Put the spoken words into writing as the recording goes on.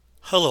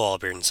Hello, All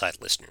Beer Inside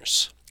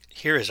listeners.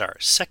 Here is our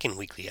second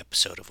weekly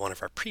episode of one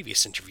of our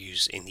previous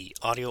interviews in the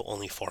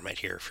audio-only format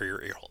here for your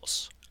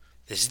earholes.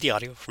 This is the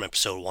audio from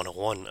episode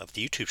 101 of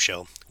the YouTube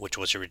show, which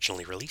was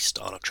originally released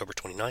on October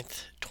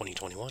 29th,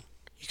 2021.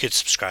 You could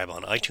subscribe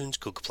on iTunes,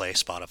 Google Play,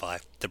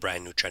 Spotify, the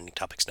brand new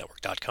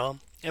TrendingTopicsNetwork.com,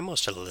 and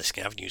most other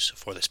listening avenues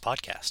for this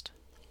podcast.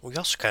 We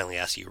also kindly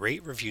ask that you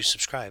rate, review,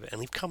 subscribe, and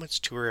leave comments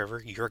to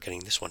wherever you're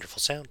getting this wonderful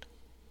sound.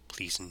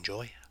 Please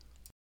enjoy.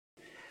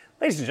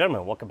 Ladies and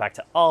gentlemen, welcome back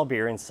to All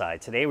Beer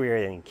Inside. Today we are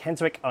in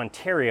Keswick,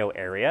 Ontario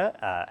area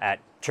at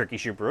Turkey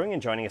Shoot Brewing,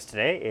 and joining us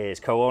today is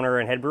co-owner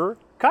and head brewer,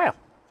 Kyle.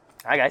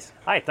 Hi, guys.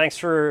 Hi, thank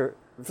you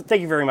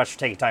very much for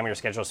taking time in your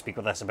schedule to speak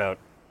with us about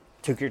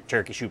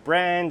Turkey Shoot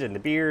brand and the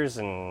beers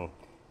and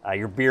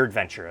your beer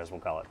adventure, as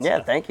we'll call it.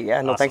 Yeah, thank you.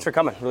 Yeah, no, awesome. Thanks for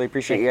coming. Really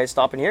appreciate you guys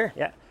stopping here.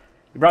 Yeah.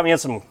 You brought me in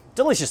some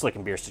delicious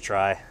looking beers to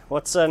try.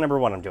 What's number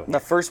one I'm doing? The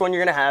first one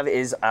you're going to have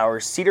is our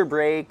Cedar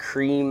Bray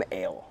Cream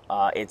Ale.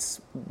 It's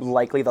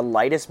likely the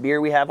lightest beer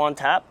we have on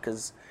tap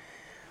because,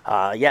 there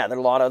are a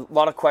lot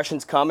of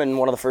questions come, and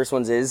one of the first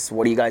ones is,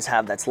 what do you guys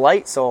have that's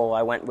light? So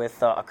I went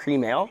with a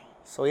cream ale.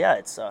 So yeah,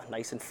 it's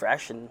nice and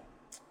fresh, and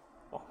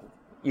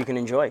you can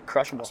enjoy.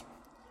 Crushable.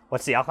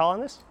 What's the alcohol on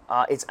this?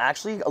 It's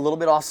actually a little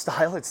bit off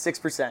style. It's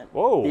 6%.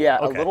 Whoa. Yeah,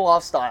 okay. A little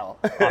off style.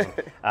 Awesome.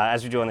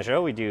 As we do on the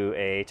show, we do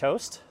a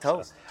toast.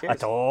 Toast. So, Cheers. a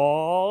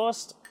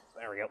toast.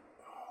 There we go.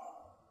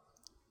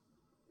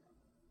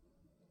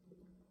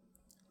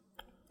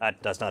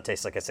 That does not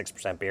taste like a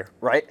 6% beer.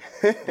 Right?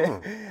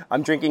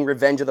 I'm drinking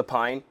Revenge of the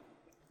Pine.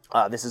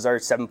 This is our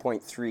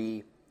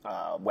 7.3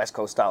 West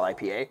Coast style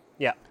IPA.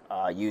 Yeah.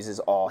 Uses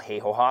all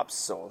Heiho hops,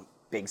 so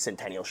big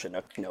Centennial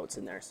Chinook notes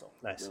in there. So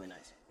Nice. Really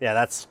nice. Yeah,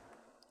 that's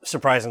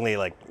surprisingly,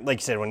 like you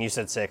said, when you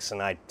said 6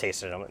 and I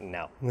tasted them,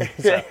 no.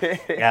 So,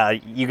 yeah,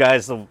 you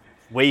guys, the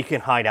way you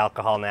can hide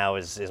alcohol now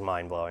is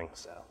mind-blowing.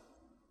 So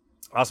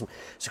awesome.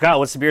 So Kyle,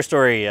 what's the beer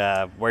story?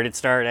 Where did it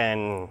start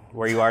and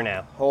where you are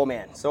now? Oh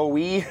man, so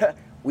we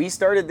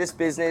started this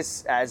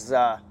business as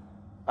a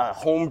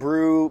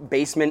homebrew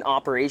basement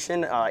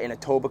operation in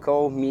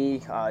Etobicoke.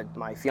 Me,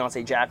 my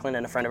fiance Jacqueline,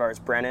 and a friend of ours,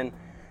 Brennan,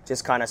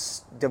 just kind of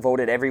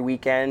devoted every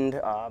weekend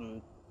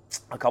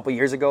a couple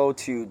years ago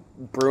to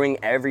brewing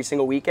every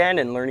single weekend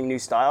and learning new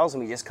styles,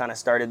 and we just kind of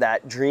started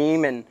that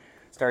dream and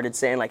started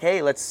saying like,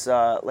 hey, let's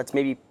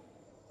maybe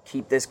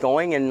keep this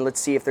going and let's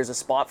see if there's a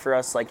spot for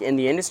us like in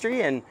the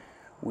industry. And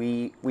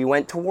we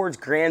went towards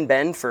Grand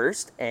Bend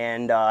first,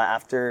 and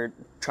after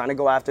trying to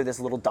go after this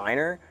little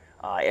diner,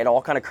 it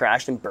all kind of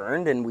crashed and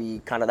burned, and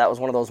that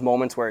was one of those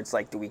moments where it's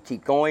like, do we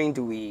keep going?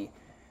 Do we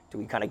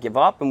kind of give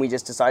up? And we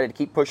just decided to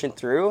keep pushing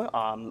through.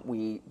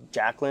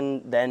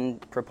 Jacqueline then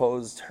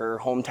proposed her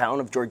hometown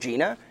of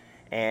Georgina,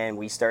 and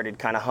we started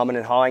kind of humming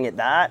and hawing at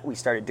that. We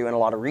started doing a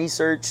lot of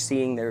research,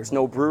 seeing there's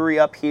no brewery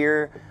up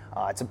here.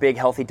 It's a big,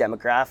 healthy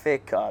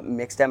demographic,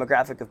 mixed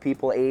demographic of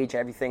people, age,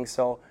 everything.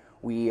 So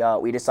we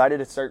decided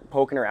to start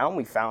poking around.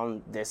 We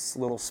found this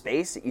little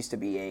space. It used to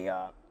be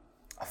a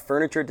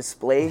furniture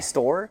display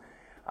store.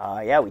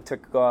 We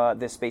took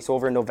this space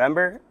over in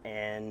November,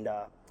 and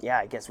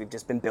I guess we've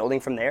just been building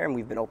from there, and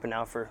we've been open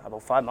now for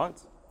about 5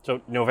 months. So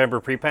November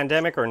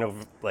pre-pandemic or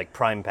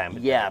prime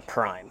pandemic? Yeah,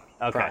 prime.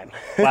 Okay. Prime.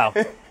 Wow.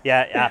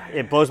 Yeah,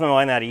 it blows my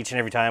mind that each and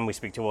every time we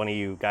speak to one of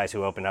you guys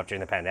who opened up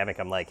during the pandemic,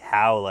 I'm like,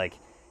 how,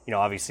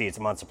 obviously it's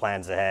months of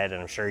plans ahead, and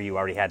I'm sure you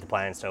already had the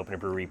plans to open a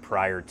brewery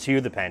prior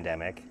to the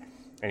pandemic,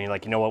 and you're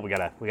like, you know what, we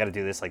gotta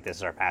do this. Like, this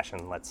is our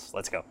passion. Let's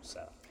go.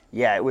 So.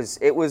 Yeah, it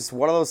was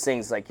one of those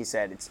things, like you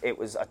said, it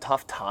was a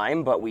tough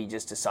time, but we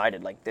just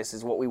decided like this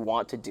is what we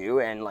want to do,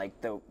 and like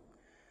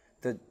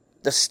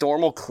the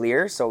storm will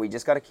clear, so we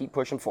just got to keep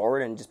pushing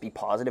forward and just be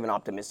positive and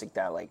optimistic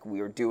that like we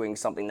are doing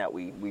something that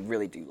we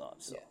really do love.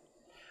 So. Yeah.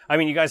 I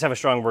mean, you guys have a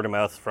strong word of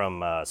mouth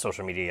from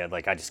social media.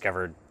 Like, I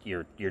discovered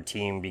your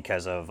team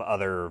because of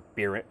other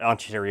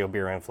Ontario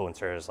beer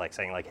influencers, like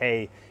saying like,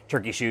 hey,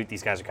 Turkey Shoot,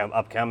 these guys are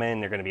upcoming,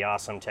 they're going to be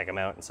awesome, check them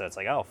out. And so it's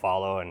like, oh,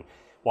 follow, and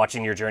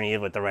watching your journey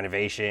with the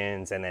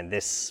renovations and then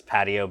this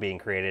patio being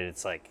created,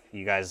 it's like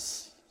you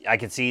guys, I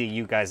can see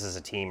you guys as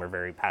a team are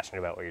very passionate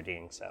about what you're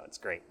doing, so it's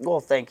great. Well,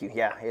 thank you.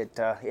 Yeah,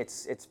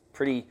 it's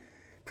pretty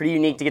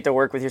unique to get to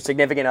work with your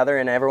significant other,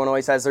 and everyone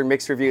always has their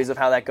mixed reviews of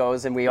how that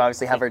goes, and we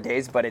obviously have our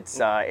days, but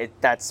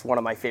that's one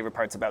of my favorite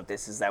parts about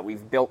this is that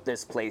we've built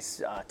this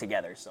place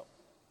together. So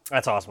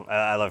that's awesome.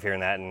 I love hearing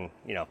that, and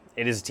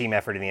it is a team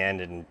effort in the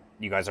end, and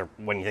you guys are,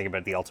 when you think about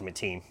it, the ultimate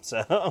team.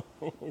 So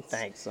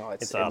thanks. No,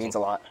 it awesome. means a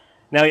lot.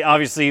 Now,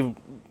 obviously,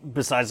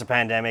 besides the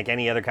pandemic,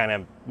 any other kind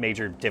of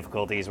major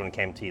difficulties when it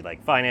came to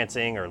like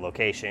financing or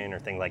location or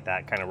things like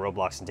that, kind of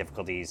roadblocks and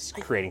difficulties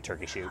creating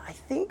Turkey Shoot? I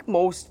think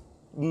most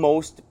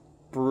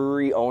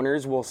brewery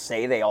owners will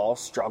say they all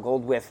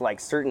struggled with like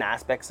certain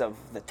aspects of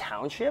the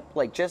township,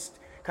 like just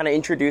kind of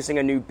introducing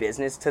a new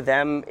business to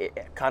them.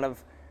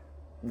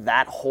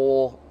 That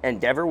whole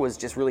endeavor was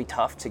just really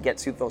tough to get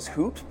through those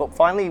hoops, but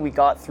finally we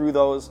got through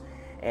those,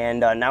 and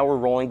now we're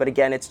rolling. But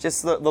again, it's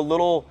just the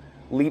little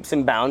leaps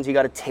and bounds you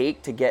got to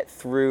take to get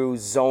through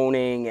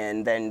zoning,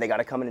 and then they got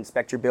to come and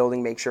inspect your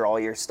building, make sure all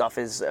your stuff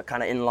is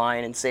kind of in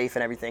line and safe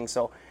and everything.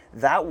 So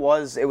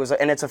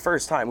And it's a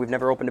first time. We've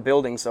never opened a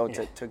building, so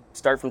to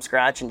start from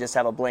scratch and just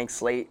have a blank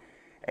slate,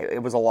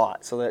 it was a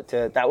lot. So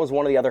that was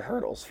one of the other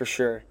hurdles for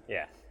sure.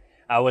 Yeah.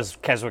 Was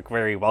Keswick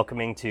very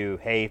welcoming to,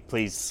 hey,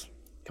 please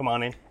come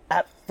on in?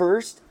 At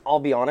first, I'll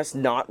be honest,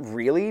 not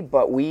really,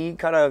 but we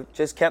kind of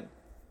just kept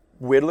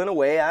whittling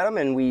away at them,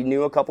 and we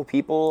knew a couple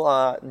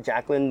people.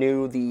 Jacqueline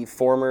knew the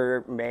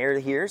former mayor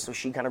here, so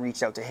she kind of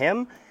reached out to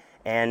him,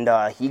 and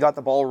he got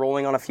the ball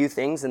rolling on a few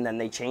things, and then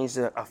they changed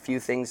a few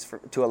things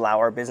to allow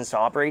our business to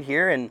operate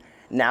here, and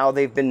now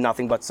they've been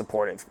nothing but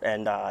supportive,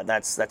 and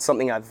that's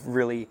something I've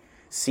really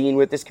seen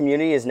with this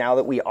community, is now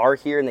that we are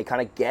here and they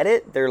kind of get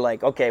it, they're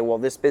like, okay, well,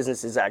 this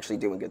business is actually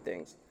doing good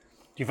things.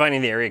 Do you find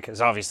in the area, because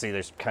obviously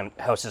there's kind of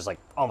houses like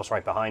almost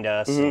right behind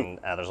us, and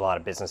there's a lot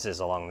of businesses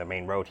along the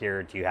main road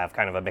here. Do you have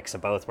kind of a mix of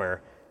both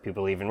where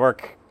people leave and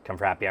work, come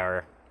for happy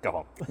hour, go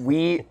home?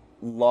 We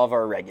love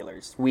our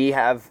regulars. We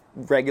have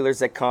regulars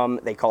that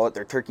come, they call it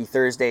their Turkey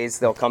Thursdays.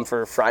 They'll come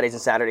for Fridays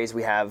and Saturdays.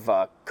 We have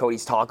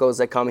Cody's Tacos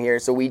that come here.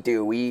 So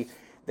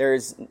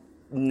there's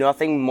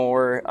nothing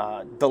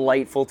more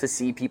delightful to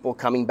see people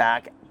coming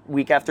back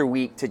week after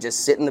week to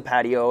just sit in the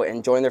patio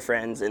and join their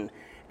friends, and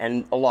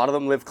a lot of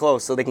them live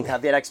close, so they can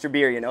have that extra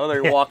beer,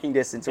 they're walking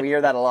distance. We hear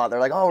that a lot. They're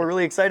like, oh, we're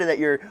really excited that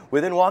you're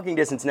within walking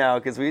distance now,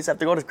 because we just have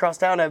to go across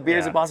town and have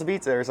beers at Bossa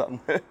Pizza or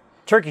something.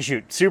 Turkey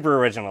shoot, super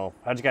original.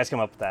 How'd you guys come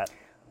up with that?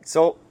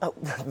 So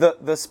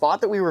the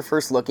spot that we were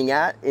first looking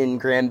at in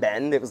Grand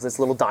Bend, it was this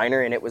little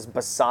diner, and it was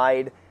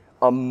beside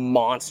a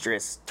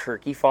monstrous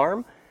turkey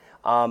farm.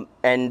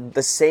 And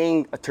the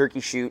saying a turkey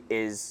shoot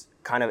is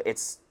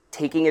it's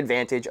taking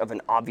advantage of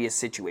an obvious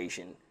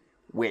situation,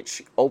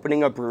 which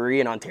opening a brewery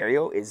in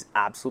Ontario is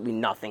absolutely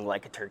nothing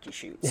like a turkey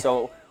shoot.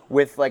 So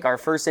with like our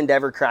first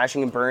endeavor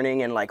crashing and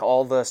burning and like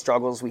all the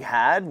struggles we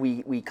had,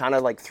 we kind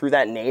of like threw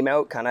that name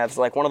out kind of as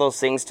like one of those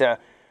things to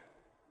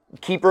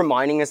keep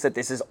reminding us that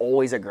this is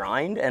always a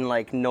grind, and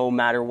like no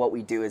matter what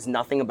we do, is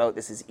nothing about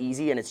this is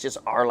easy, and it's just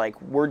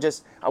we're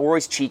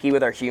always cheeky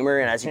with our humor,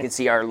 and as you can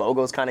see, our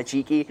logo's kind of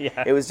cheeky.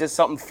 Yeah. It was just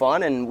something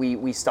fun, and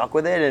we stuck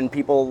with it, and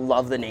people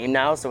love the name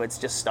now, so it's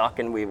just stuck,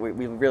 and we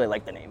really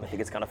like the name. I think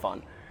it's kind of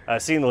fun.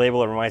 Seeing the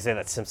label, it reminds me of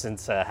that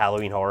Simpsons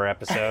Halloween horror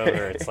episode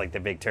where it's like the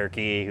big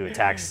turkey who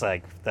attacks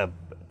like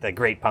the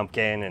great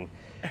pumpkin, and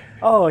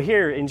oh,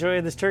 here,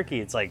 enjoy this turkey.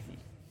 It's like,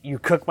 you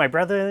cook my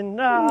brother?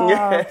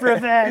 No,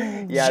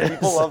 revenge. Yeah,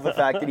 people love the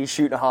fact that he's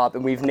shooting a hop,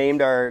 and we've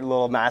named our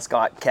little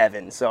mascot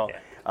Kevin. So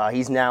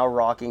he's now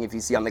rocking, if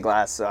you see on the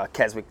glass,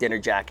 Keswick dinner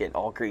jacket,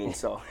 all green.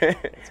 So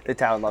the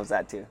town loves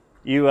that too.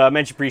 You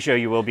mentioned pre-show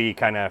you will be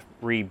kind of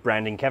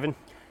rebranding Kevin.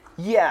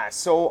 Yeah,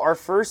 so our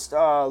first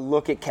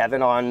look at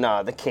Kevin on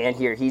the can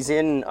here, he's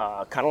in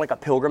kind of like a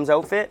pilgrim's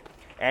outfit.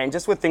 And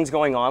just with things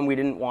going on, we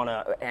didn't want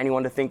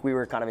anyone to think we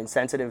were kind of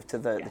insensitive to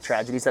the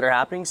tragedies that are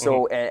happening.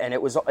 So, and it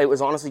was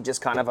honestly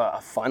just kind of a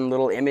fun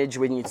little image.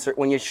 When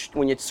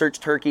you search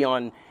turkey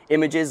on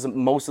images,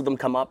 most of them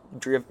come up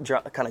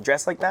kind of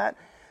dressed like that.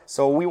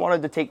 So we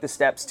wanted to take the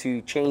steps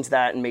to change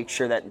that and make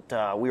sure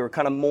that we were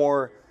kind of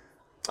more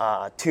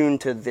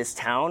tuned to this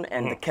town.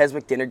 And the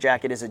Keswick dinner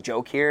jacket is a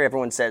joke here.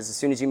 Everyone says as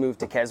soon as you move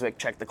to Keswick,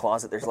 check the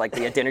closet. There's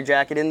likely a dinner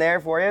jacket in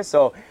there for you.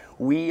 So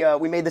we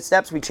made the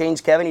steps. We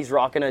changed Kevin. He's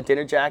rocking a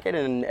dinner jacket,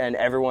 and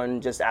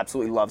everyone just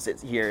absolutely loves it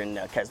here in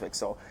Keswick.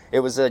 So it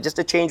was just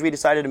a change we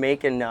decided to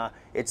make, and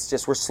it's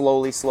just we're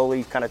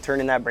slowly kind of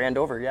turning that brand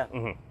over. Yeah.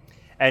 Mm-hmm.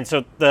 And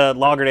so the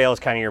Lagerdale is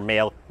kind of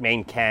your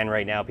main can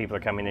right now. People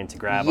are coming in to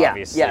grab,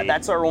 obviously. Yeah,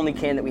 that's our only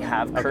can that we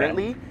have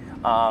currently.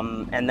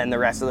 And then the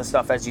rest of the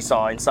stuff, as you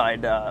saw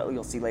inside,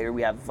 you'll see later,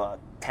 we have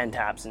 10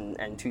 taps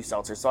and 2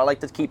 seltzers. So I like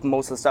to keep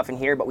most of the stuff in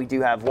here, but we do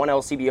have one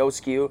LCBO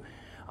SKU.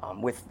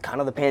 With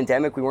kind of the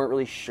pandemic, we weren't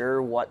really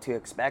sure what to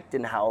expect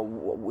and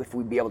if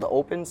we'd be able to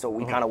open. So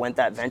we kind of went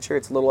that venture.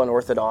 It's a little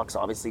unorthodox,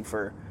 obviously,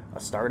 for a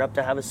startup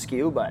to have a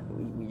SKU, but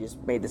we just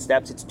made the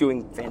steps. It's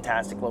doing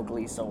fantastic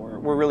locally, so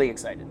we're really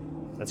excited.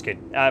 That's good.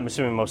 I'm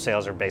assuming most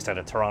sales are based out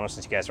of Toronto,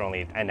 since you guys are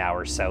only an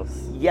hour south.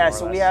 Yeah,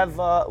 so we have,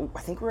 I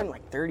think we're in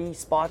like 30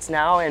 spots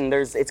now, and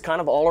it's kind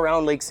of all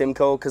around Lake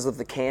Simcoe because of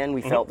the can.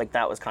 We felt like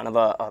that was kind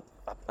of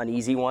an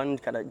easy one,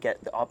 kind of get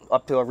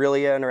up to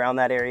Aurelia and around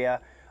that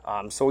area.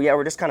 So yeah,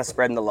 we're just kind of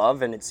spreading the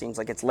love, and it seems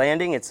like it's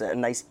landing. It's a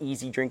nice,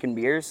 easy drinking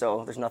beer,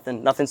 so there's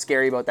nothing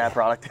scary about that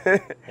product.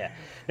 Yeah.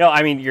 No,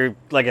 I mean,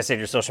 like I said,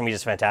 your social media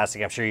is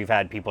fantastic. I'm sure you've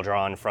had people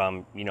drawn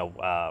from,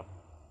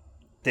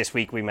 this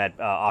week we met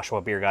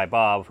Oshawa beer guy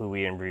Bob, who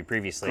we interviewed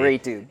previously.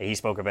 Great dude. He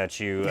spoke about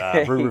you.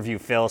 Brew Review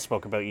Phil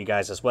spoke about you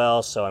guys as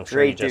well. So I'm sure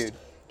Great you just dude.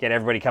 Get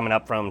everybody coming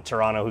up from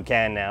Toronto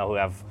who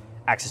have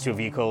access to a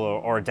vehicle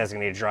or a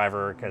designated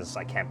driver, because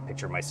I can't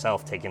picture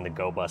myself taking the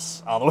Go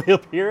Bus all the way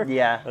up here.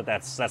 Yeah. But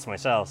that's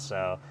myself.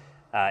 So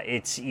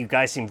you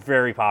guys seem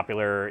very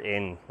popular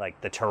in like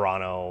the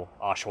Toronto,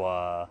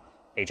 Oshawa,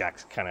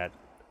 Ajax kind of,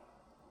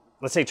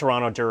 let's say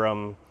Toronto,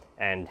 Durham,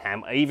 and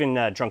even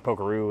Drunk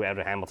Pokeroo out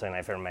of Hamilton.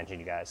 I've ever mentioned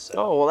you guys. So.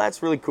 Oh, well,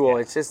 that's really cool.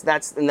 Yeah. It's just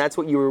that's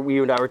what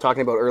we and I were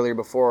talking about earlier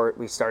before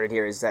we started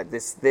here, is that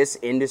this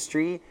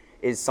industry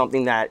is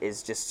something that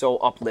is just so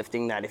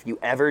uplifting that if you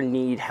ever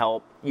need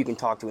help, you can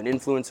talk to an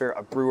influencer,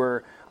 a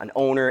brewer, an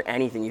owner,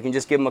 anything. You can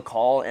just give them a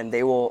call and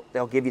they'll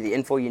give you the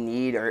info you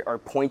need or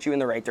point you in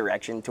the right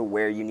direction to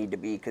where you need to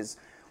be, because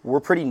we're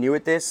pretty new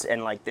at this,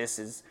 and like this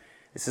is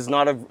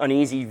not an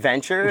easy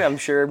venture. I'm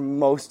sure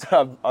most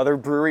other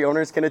brewery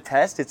owners can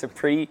attest. It's a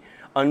pretty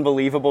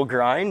unbelievable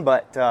grind,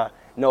 but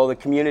no, the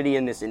community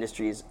in this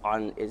industry is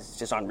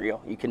just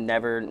unreal. You can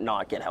never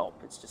not get help.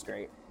 It's just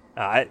great.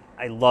 I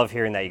love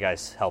hearing that you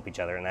guys help each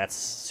other, and that's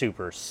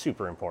super,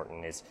 super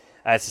important. It's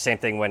the same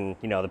thing when,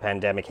 the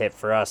pandemic hit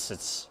for us.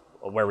 It's,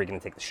 well, where are we going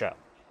to take the show?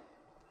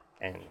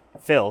 And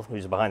Phil,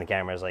 who's behind the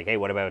camera, is like, hey,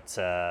 what about,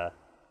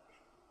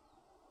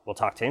 we'll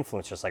talk to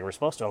influencers like we're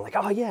supposed to. I'm like,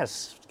 oh,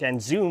 yes, and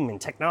Zoom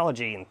and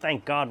technology, and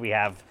thank God we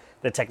have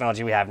the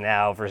technology we have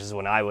now versus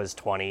when I was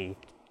 22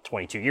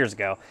 years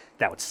ago.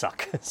 That would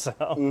suck. So,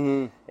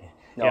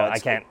 I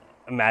can't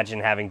imagine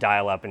having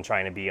dial-up and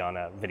trying to be on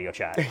a video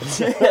chat.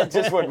 It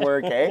just wouldn't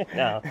work, eh?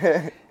 No.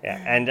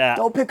 Yeah, and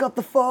don't pick up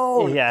the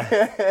phone.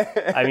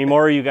 Yeah, I mean,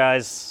 more of you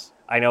guys,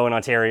 I know in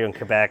Ontario and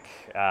Quebec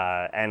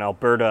and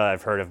Alberta,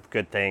 I've heard of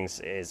good things.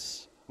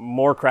 Is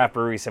more craft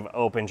breweries have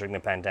opened during the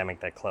pandemic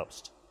that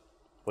closed,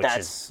 which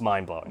is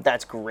mind-blowing.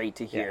 That's great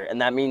to hear,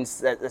 and that means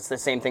that's the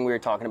same thing we were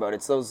talking about.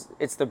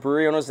 It's the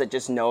brewery owners that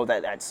just know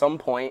that at some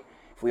point,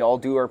 if we all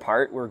do our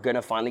part, we're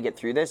gonna finally get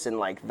through this, and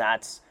like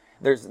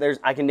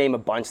I can name a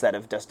bunch that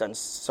have just done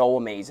so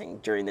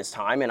amazing during this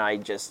time, and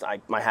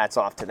my hat's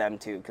off to them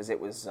too, because it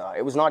was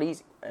not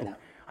easy, and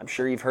I'm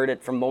sure you've heard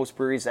it from most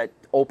breweries that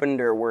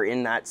opened or were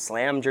in that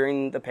slam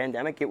during the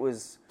pandemic. It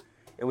was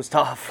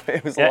tough.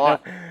 It was a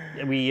lot.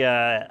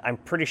 I'm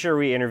pretty sure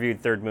we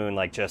interviewed Third Moon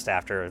like just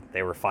after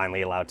they were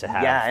finally allowed to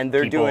have. Yeah, and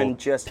they're doing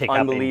just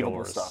unbelievable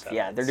indoors, stuff. so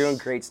Yeah, they're doing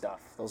great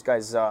stuff. Those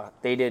guys,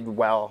 they did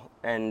well,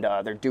 and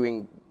they're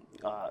doing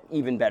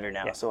even better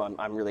now. Yeah. So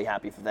I'm really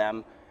happy for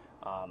them.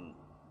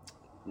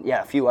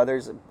 A few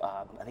others.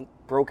 I think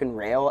Broken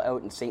Rail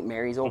out in St.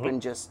 Mary's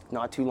opened just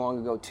not too long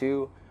ago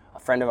too. A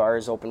friend of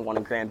ours opened one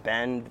in Grand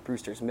Bend,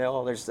 Brewster's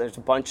Mill. There's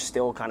a bunch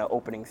still kind of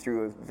opening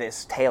through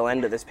this tail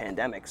end of this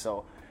pandemic.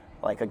 So,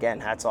 like, again,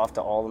 hats off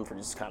to all of them for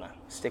just kind of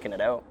sticking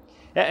it out.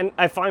 Yeah, and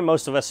I find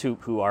most of us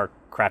who are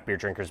craft beer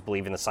drinkers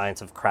believe in the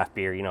science of craft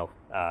beer.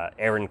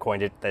 Aaron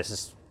coined it. This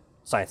is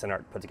science and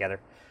art put together.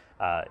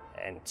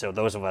 And so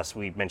those of us,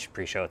 we mentioned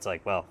pre-show, it's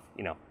like, well,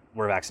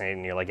 we're vaccinated,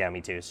 and you're like, yeah,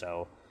 me too.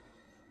 So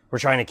we're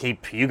trying to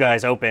keep you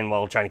guys open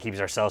while trying to keep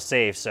ourselves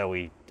safe. So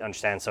we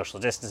understand social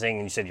distancing.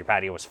 And you said your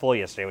patio was full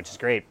yesterday, which is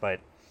great, but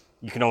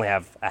you can only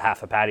have a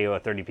half a patio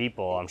of 30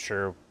 people. I'm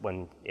sure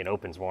when it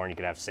opens more and you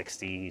could have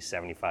 60,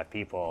 75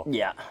 people.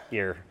 Yeah.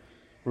 You're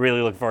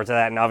really looking forward to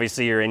that. And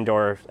obviously you're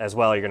indoor as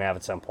well. You're going to have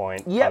at some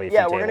point. Yeah, we're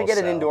going to get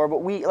it indoor. But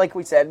like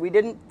we said, we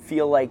didn't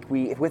feel like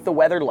with the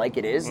weather like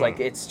it is, like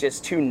it's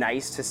just too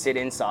nice to sit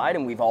inside.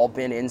 And we've all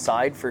been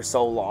inside for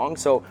so long.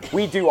 So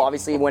we do,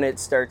 obviously, when it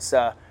starts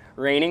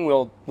raining,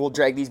 we'll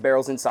drag these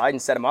barrels inside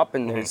and set them up.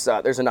 And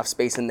there's enough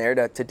space in there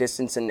to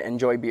distance and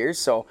enjoy beers.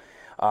 So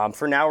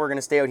for now, we're going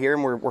to stay out here,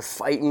 and we're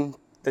fighting.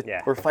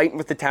 We're fighting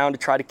with the town to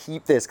try to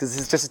keep this, because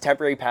this is just a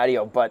temporary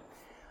patio. But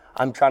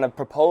I'm trying to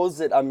propose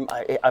that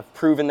I've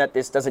proven that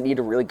this doesn't need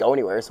to really go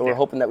anywhere. So we're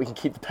hoping that we can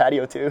keep the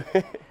patio too.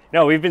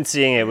 No, we've been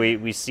seeing it.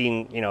 We've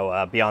seen,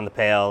 Beyond the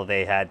Pale,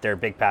 they had their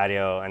big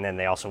patio, and then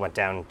they also went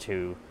down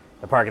to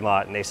the parking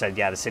lot, and they said,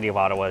 yeah, the city of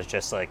Ottawa is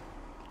just like,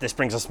 this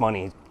brings us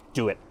money,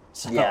 do it.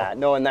 So. Yeah,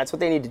 no, and that's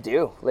what they need to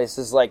do.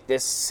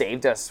 This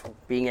saved us.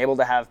 Being able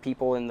to have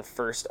people in the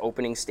first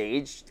opening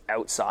stage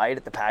outside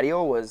at the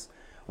patio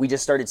we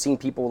just started seeing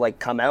people like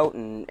come out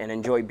and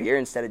enjoy beer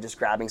instead of just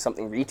grabbing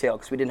something retail,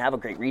 because we didn't have a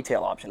great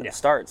retail option at the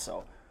start.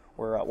 So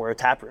we're a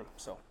tap room.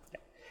 So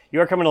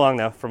you are coming along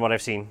though, from what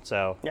I've seen.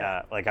 So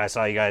like I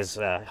saw you guys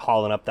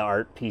hauling up the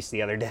art piece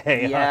the other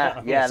day.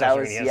 That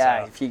was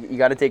media, so. You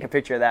got to take a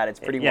picture of that.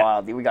 It's pretty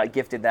wild. We got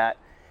gifted that,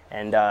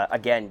 and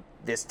again,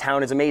 this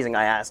town is amazing.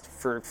 I asked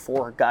for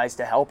 4 guys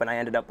to help, and I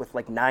ended up with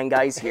like 9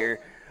 guys here.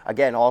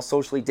 Again, all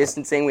socially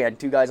distancing. We had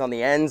 2 guys on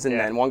the ends, and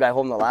then 1 guy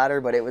holding the ladder.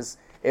 But it was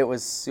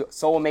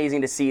so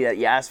amazing to see that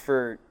you ask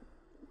for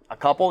a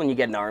couple and you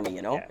get an army.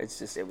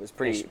 It was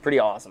pretty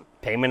awesome.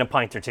 Payment a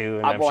pint or two,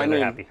 and I'm sure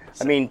they're happy.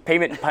 So. I mean,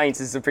 payment in pints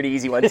is a pretty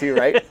easy one too,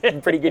 right?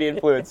 Pretty good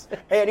influence.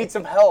 Hey, I need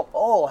some help.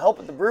 Oh, help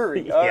at the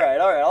brewery. All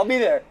right, I'll be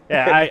there.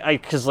 Yeah,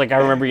 because I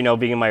remember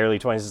being in my early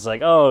 20s, it's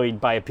like, oh,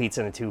 you'd buy a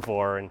pizza and a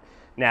 2-4, and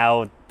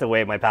now the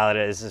way my palate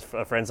is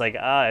a friend's like,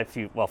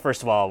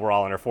 first of all, we're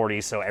all in our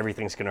 40s, so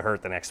everything's going to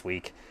hurt the next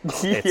week.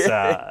 It's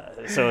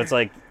so it's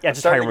like,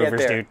 just hire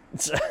roofers, dude.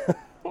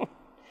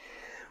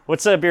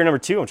 What's beer number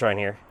 2 I'm trying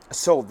here?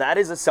 So that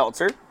is a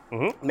seltzer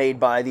made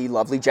by the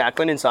lovely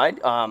Jacqueline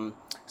inside.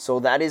 So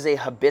that is a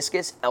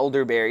hibiscus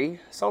elderberry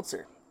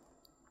seltzer.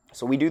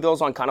 So we do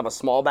those on kind of a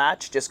small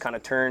batch, just kind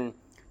of turn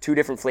 2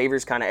 different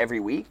flavors kind of every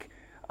week.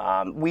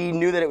 We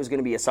knew that it was going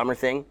to be a summer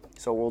thing,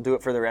 so we'll do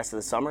it for the rest of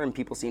the summer, and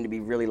people seem to be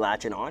really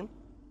latching on.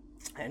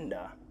 And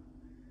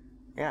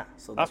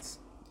so that's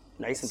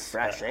nice and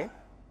fresh, eh?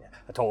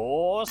 A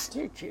toast.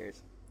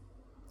 Cheers.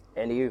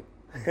 And to you.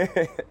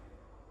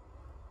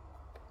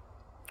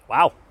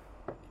 Wow.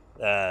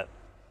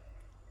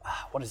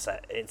 What is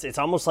that? It's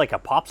almost like a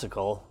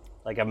popsicle,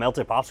 like a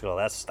melted popsicle.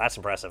 That's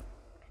impressive.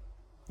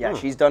 Yeah,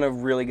 she's done a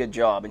really good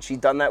job, and she's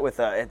done that with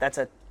that's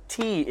a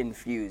tea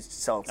infused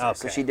seltzer. Okay.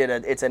 So she did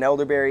it's an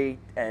elderberry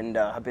and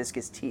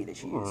hibiscus tea that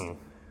she used.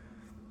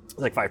 It's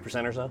like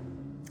 5% or so.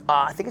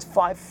 I think it's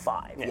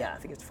 5.5. Yeah, I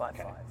think it's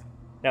 5.5.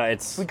 No,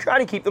 it's. We try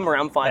to keep them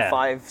around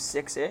 5.5,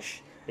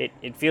 6-ish.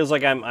 It feels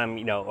like I'm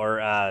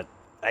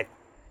I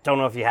don't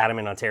know if you had them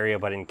in Ontario,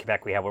 but in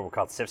Quebec we have what we're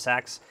called sip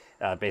sacks.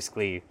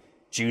 Basically,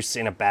 juice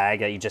in a bag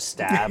that you just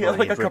stab Yeah, or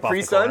like you a rip off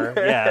Capri the Sun?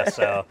 corner. Yeah,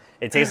 so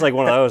it tastes like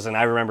one of those, and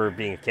I remember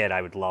being a kid,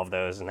 I would love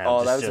those. And That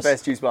was the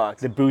best juice box.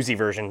 The boozy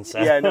version.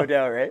 So. Yeah, no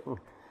doubt, right?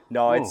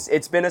 No,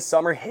 it's been a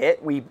summer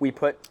hit. We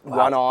put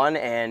one on,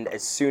 and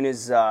as soon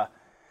as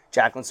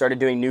Jacqueline started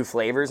doing new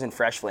flavors and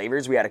fresh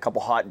flavors, we had a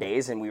couple hot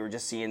days, and we were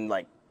just seeing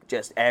like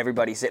just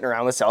everybody sitting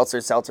around with seltzer.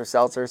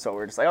 So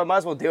we're just like, oh, might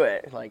as well do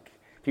it. Like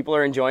people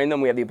are enjoying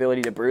them. We have the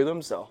ability to brew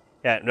them, so.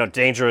 Yeah, no,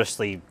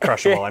 dangerously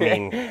crushable. I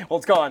mean, well,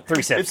 it's gone.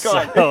 3 sips. It's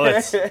gone. So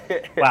it's,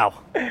 wow.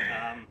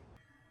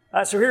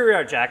 So here we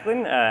are,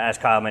 Jacqueline. As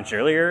Kyle mentioned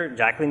earlier,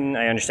 Jacqueline,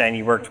 I understand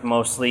you worked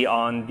mostly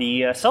on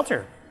the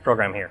seltzer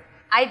program here.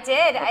 I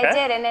did,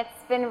 and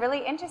it's been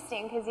really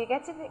interesting because you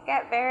get to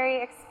get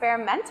very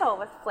experimental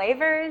with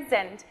flavors,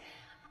 and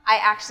I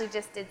actually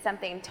just did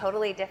something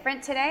totally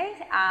different today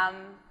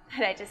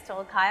that I just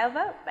told Kyle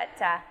about, but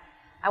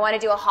I want to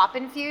do a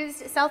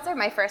hop-infused seltzer,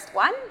 my first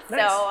one. Nice.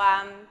 So,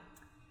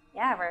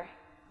 yeah,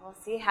 we'll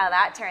see how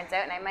that turns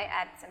out, and I might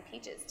add some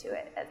peaches to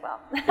it as well.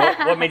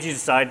 What made you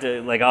decide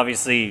to, like,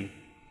 obviously,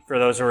 for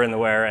those who are in the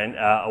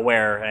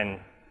aware,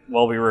 and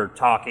while we were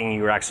talking,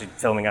 you were actually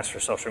filming us for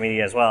social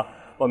media as well.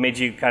 What made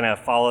you kind of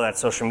follow that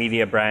social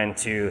media brand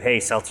to, hey,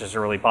 seltzers are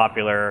really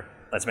popular,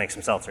 let's make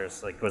some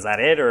seltzers? Like, was that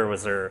it, or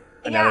was there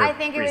another Yeah, I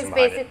think it was reason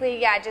behind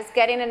basically, just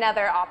getting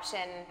another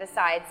option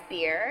besides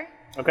beer.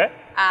 Okay.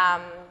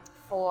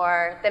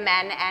 For the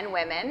men and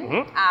women.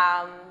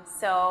 Mm-hmm.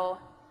 So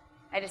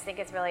I just think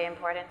it's really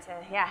important to,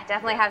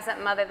 definitely have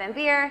something other than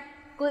beer,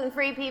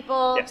 gluten-free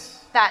people,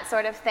 Yes. that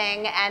sort of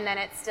thing, and then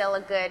it's still a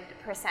good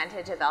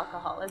percentage of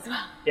alcohol as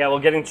well. Yeah, well,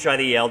 getting to try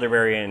the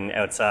elderberry and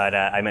outside,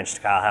 I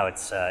mentioned to Kyle how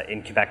it's,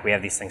 in Quebec we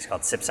have these things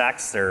called sip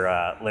sacks.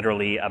 They're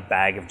literally a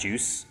bag of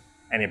juice,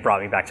 and it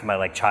brought me back to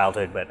my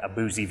childhood, but a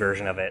boozy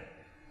version of it.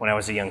 When I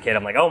was a young kid,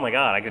 I'm like, oh my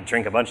God, I could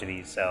drink a bunch of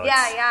these. So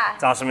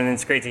it's awesome, and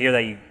it's great to hear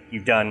that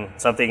you've done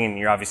something, and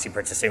you're obviously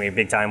participating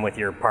big time with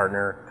your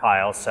partner,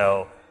 Kyle,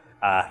 so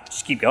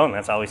just keep going,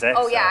 that's all we say.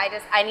 Oh so. Yeah,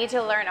 I need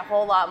to learn a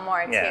whole lot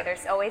more too. Yeah.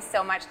 There's always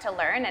so much to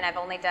learn, and I've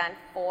only done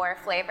 4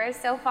 flavors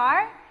so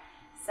far.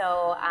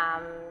 So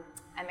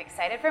I'm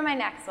excited for my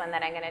next one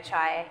that I'm gonna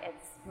try.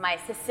 It's my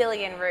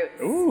Sicilian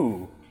roots.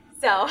 Ooh.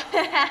 So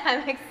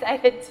I'm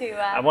excited to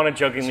I want to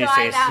jokingly try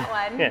say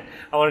that one. Yeah,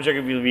 I want to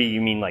jokingly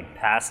you mean like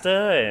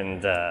pasta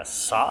and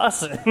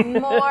sauce?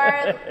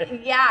 More,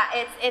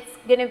 it's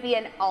gonna be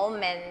an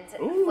almond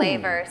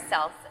flavor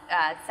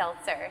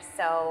seltzer.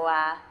 So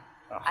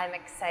I'm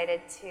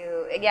excited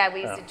to. Yeah,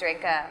 we used to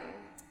drink a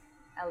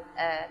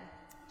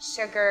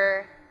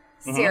sugar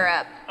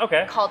syrup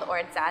called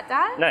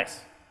orzata.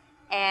 Nice.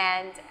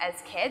 And as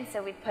kids,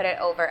 so we'd put it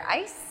over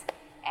ice,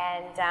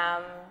 and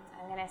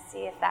I'm gonna see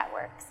if that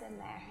works in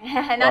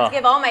there. Not to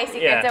give all my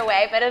secrets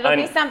away, but it'll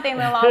be something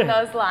along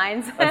those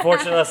lines.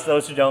 Unfortunately,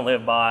 those who don't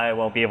live by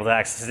won't be able to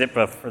access it,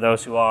 but for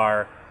those who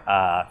are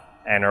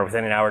and are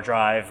within an hour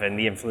drive, and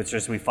the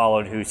influencers we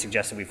followed who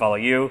suggested we follow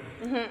you,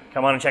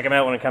 come on and check them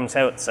out when it comes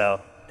out.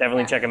 So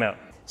definitely check them out.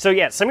 So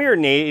yeah, some of your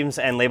names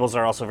and labels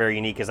are also very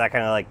unique. Is that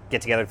kind of like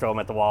get together, throw them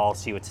at the wall,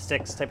 see what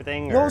sticks type of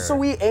thing? No, so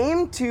we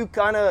aim to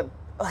kind of,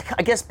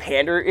 I guess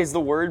pander is the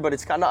word, but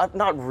it's kind of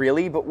not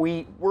really, but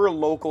we're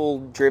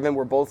local driven.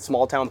 We're both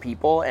small town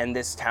people, and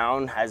this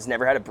town has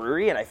never had a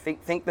brewery, and I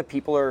think the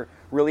people are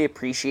really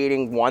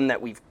appreciating, one,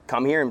 that we've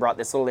come here and brought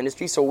this little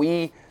industry. So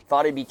we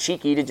thought it'd be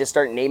cheeky to just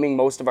start naming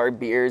most of our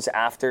beers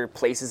after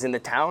places in the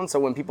town. So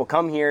when people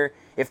come here,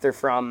 if they're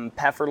from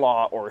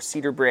Pefferlaw or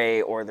Cedar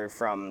Brae or they're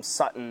from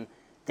Sutton,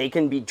 they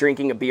can be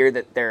drinking a beer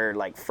that they're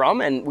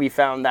from, and we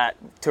found that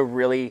to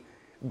really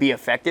be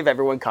effective.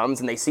 Everyone comes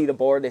and they see the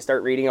board, they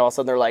start reading, all of a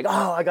sudden they're like,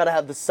 oh, I gotta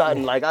have the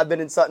Sutton. I've been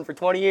in Sutton for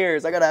 20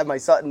 years. I gotta have my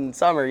Sutton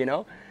summer,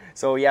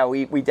 So yeah,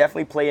 we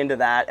definitely play into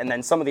that. And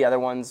then some of the other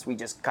ones we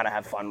just kind of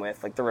have fun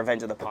with, like the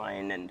Revenge of the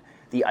Pine and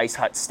the Ice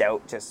Hut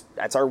Stout.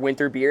 That's our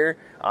winter beer.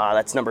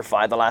 That's number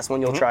 5, the last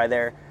one you'll try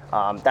there.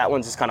 That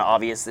one's just kind of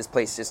obvious. This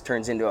place just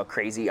turns into a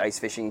crazy ice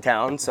fishing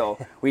town. So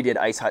we did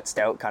Ice Hut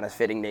Stout, kind of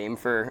fitting name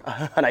for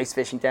an ice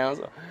fishing town.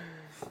 So.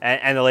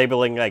 And the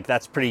labeling,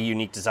 that's pretty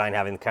unique design,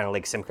 having kind of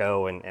Lake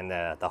Simcoe and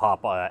the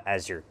hop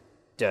as your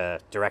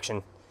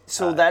direction.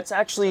 So that's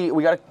actually,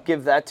 we got to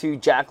give that to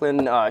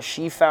Jacqueline.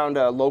 She found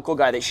a local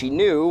guy that she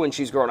knew when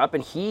she was growing up,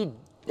 and he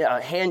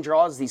hand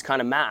draws these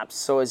kind of maps.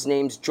 So his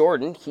name's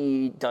Jordan.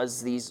 He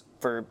does these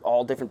for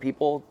all different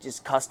people,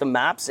 just custom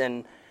maps.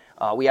 And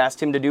We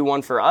asked him to do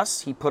one for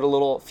us. He put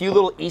a few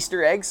little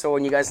Easter eggs. So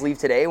when you guys leave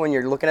today, when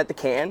you're looking at the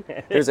can,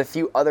 there's a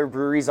few other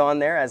breweries on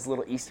there as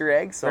little Easter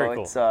eggs. So Very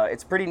cool.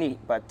 it's pretty neat.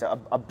 But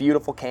a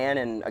beautiful can,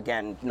 and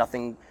again,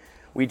 nothing.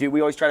 We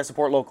always try to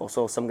support local.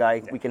 So some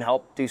guy we can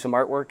help do some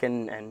artwork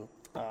and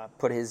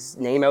put his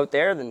name out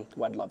there, then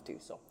I'd love to.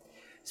 So.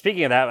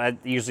 Speaking of that,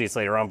 usually it's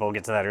later on, but we'll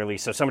get to that early.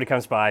 So somebody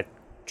comes by,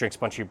 drinks a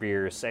bunch of your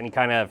beers, any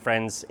kind of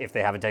friends, if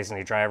they have a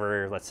designated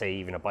driver, let's say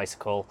even a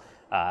bicycle,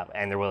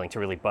 and they're willing to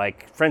really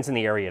bike, friends in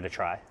the area to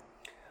try?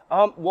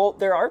 Well,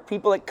 there are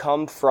people that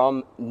come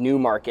from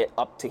Newmarket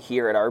up to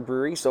here at our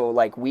brewery. So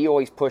like we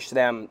always push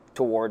them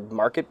toward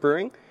Market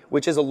Brewing,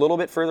 which is a little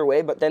bit further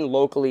away, but then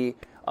locally,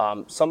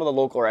 some of the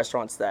local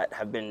restaurants that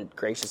have been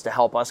gracious to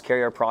help us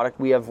carry our product.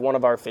 We have one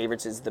of our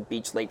favorites is the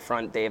Beach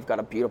Lakefront. They've got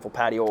a beautiful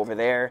patio over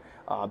there.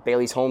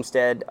 Bailey's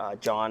Homestead.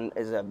 John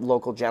is a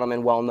local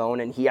gentleman, well known,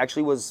 and he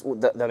actually was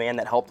the man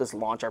that helped us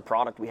launch our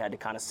product. We had to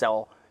kind of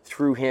sell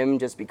through him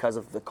just because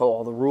of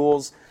all the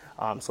rules.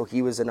 So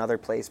he was another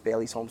place,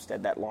 Bailey's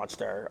Homestead, that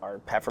launched our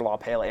Pefferlaw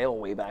Pale Ale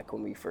way back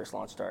when we first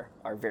launched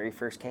our very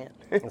first can.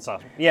 That's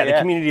awesome. Yeah, the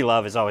community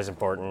love is always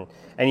important.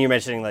 And you're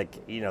mentioning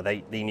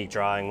the unique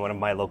drawing. One of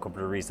my local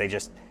breweries, they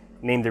just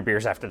named their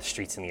beers after the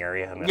streets in the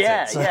area. And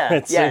that's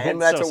it. So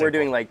and that's so what we're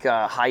doing. simple.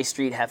 Like High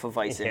Street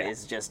Hefeweizen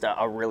is just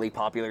a really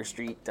popular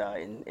street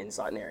in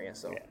Sutton area.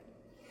 So.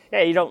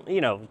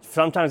 Yeah,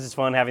 sometimes it's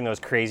fun having those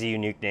crazy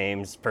unique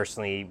names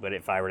personally, but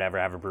if I were to ever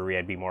have a brewery,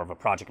 I'd be more of a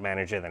project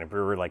manager than a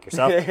brewer like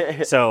yourself.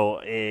 So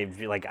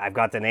I've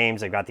got the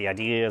names, I've got the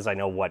ideas, I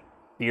know what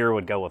beer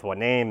would go with what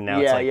name. Now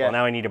well,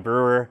 now I need a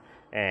brewer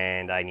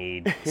and I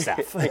need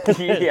staff.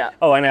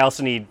 Oh, and I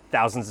also need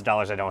thousands of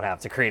dollars I don't have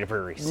to create a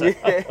brewery. So.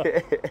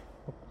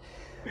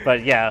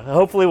 But yeah,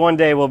 hopefully one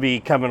day we'll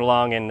be coming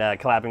along and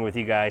collabing with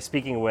you guys.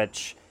 Speaking of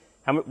which,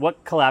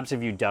 what collabs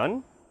have you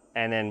done?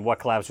 And then what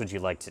collabs would you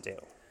like to do?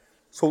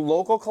 So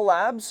local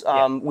collabs,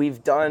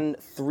 we've done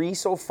 3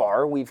 so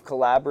far. We've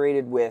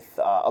collaborated with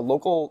a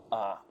local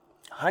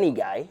honey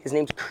guy. His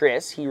name's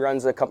Chris. He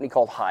runs a company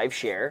called Hive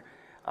Share,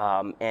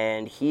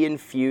 and he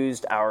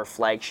infused our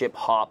flagship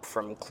hop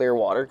from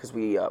Clearwater, because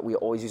we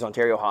always use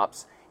Ontario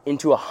hops,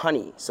 into a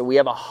honey. So we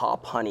have a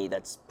hop honey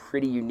that's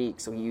pretty unique.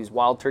 So he used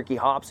wild turkey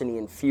hops and he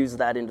infused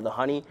that into the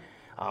honey.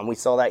 We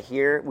saw that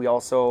here. We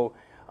also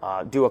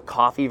do a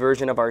coffee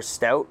version of our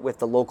stout with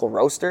the local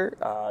roaster.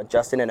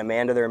 Justin and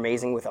Amanda, they're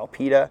amazing with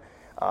Alpida.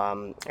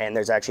 And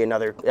there's actually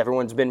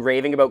everyone's been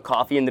raving about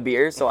coffee in the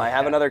beer, so I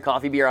have another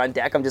coffee beer on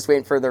deck. I'm just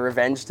waiting for the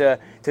Revenge to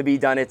be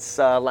done its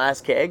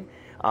last keg.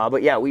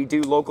 But yeah, we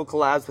do local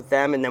collabs with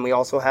them, and then we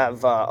also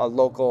have a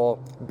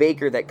local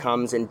baker that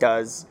comes and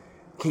does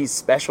these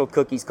special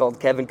cookies called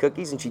Kevin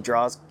Cookies, and she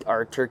draws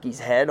our turkey's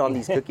head on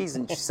these cookies,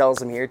 and she sells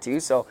them here too.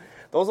 So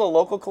those are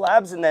local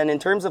collabs, and then in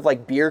terms of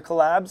like beer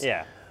collabs,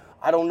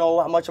 I don't know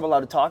how much I'm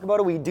allowed to talk about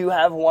it. We do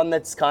have one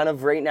that's kind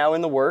of right now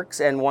in the works,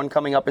 and one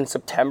coming up in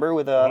September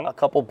with a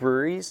couple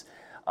breweries.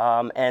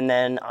 And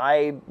then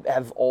I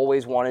have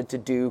always wanted to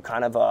do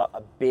kind of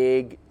a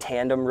big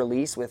tandem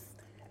release with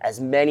as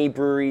many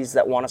breweries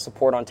that want to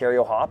support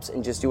Ontario hops,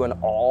 and just do an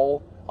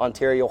all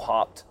Ontario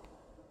hopped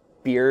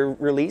beer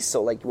release.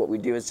 So like what we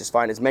do is just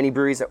find as many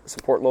breweries that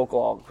support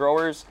local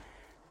growers,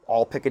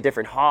 all pick a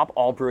different hop,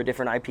 all brew a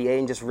different IPA,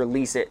 and just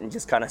release it, and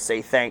just kind of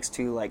say thanks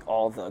to like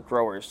all the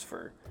growers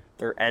for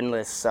their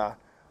endless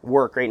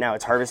work. Right now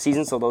it's harvest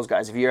season, so those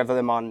guys, if you have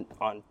them on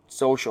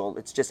social,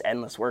 it's just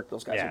endless work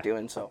those guys are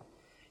doing. So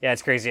yeah,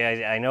 it's crazy.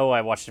 I know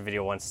I watched a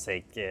video once,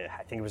 I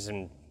think it was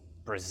in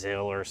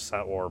Brazil or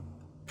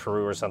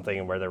Peru or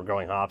something, where they were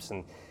growing hops,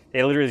 and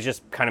they literally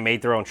just kind of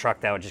made their own truck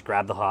that would just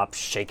grab the hops,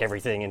 shake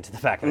everything into the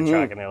back of the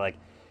truck, and they're like,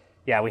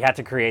 yeah, we had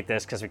to create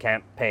this because we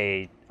can't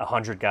pay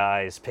 100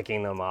 guys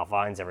picking them off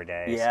vines every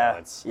day.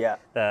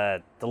 So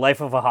the life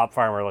of a hop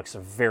farmer looks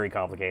very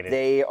complicated.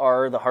 They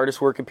are the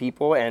hardest working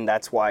people, and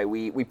that's why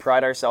we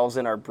pride ourselves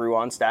in our brew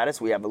on status.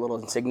 We have a little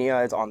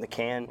insignia, it's on the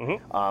can.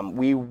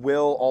 We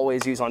will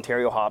always use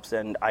Ontario hops,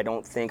 and I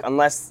don't think,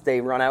 unless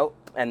they run out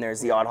and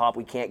there's the odd hop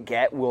we can't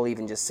get, we'll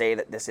even just say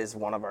that this is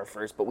one of our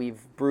first. But we've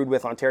brewed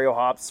with Ontario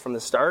hops from the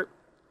start,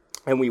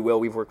 and we've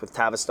worked with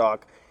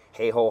Tavistock,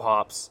 Hey Ho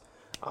hops,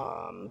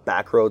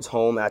 Backroads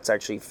Home. That's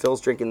actually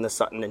Phil's drinking the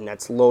Sutton, and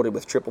that's loaded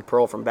with Triple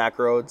Pearl from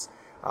Backroads.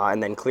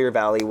 And then Clear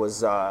Valley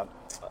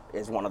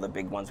is one of the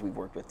big ones we've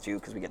worked with too,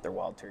 because we get their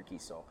wild turkey.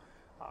 So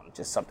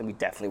just something we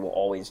definitely will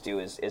always do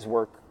is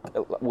work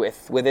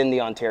within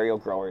the Ontario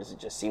growers. It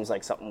just seems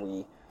like something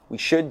we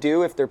should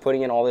do if they're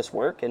putting in all this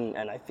work, and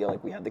I feel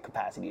like we have the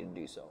capacity to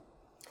do so.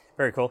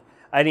 Very cool.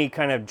 Any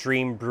kind of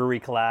dream brewery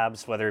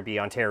collabs, whether it be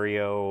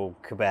Ontario,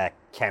 Quebec,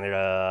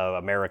 Canada,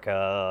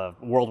 America,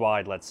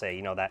 worldwide, let's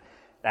say,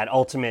 that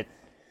ultimate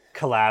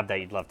collab that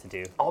you'd love to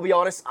do? I'll be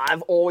honest,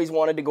 I've always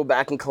wanted to go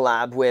back and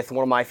collab with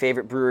one of my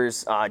favorite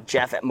brewers,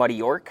 Jeff at Muddy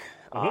York.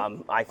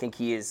 I think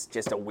he is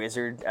just a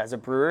wizard as a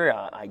brewer.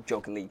 I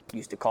jokingly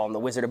used to call him the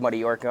Wizard of Muddy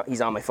York.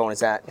 He's on my phone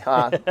as that.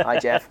 Hi,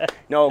 Jeff.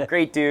 No,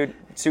 great dude,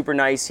 super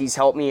nice. He's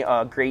helped me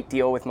a great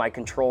deal with my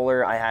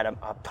controller. I had a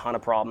ton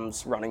of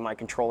problems running my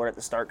controller at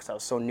the start because I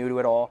was so new to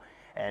it all.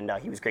 and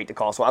he was great to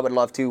call. So I would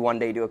love to one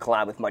day do a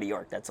collab with Muddy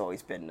York. That's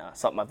always been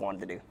something I've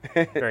wanted to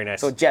do. Very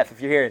nice. So Jeff,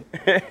 if you're hearing.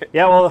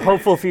 Yeah, well,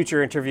 hopeful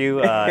future interview.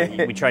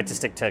 We tried to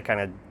stick to kind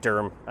of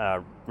Durham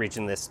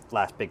region this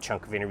last big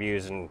chunk of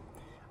interviews, and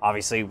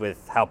obviously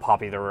with how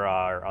popular we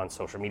are on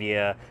social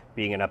media,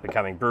 being an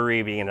up-and-coming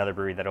brewery, being another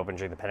brewery that opened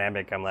during the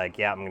pandemic, I'm like,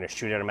 yeah, I'm going to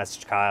shoot out a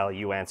message to Kyle.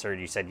 You answered.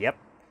 You said, yep,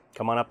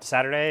 come on up to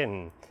Saturday,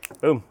 and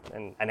boom.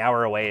 And an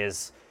hour away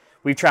is...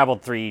 We've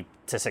traveled 3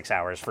 to 6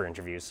 hours for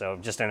interviews, so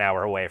just an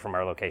hour away from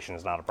our location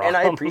is not a problem.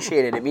 And I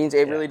appreciate it.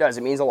 It really does.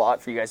 It means a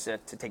lot for you guys to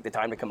take the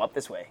time to come up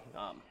this way.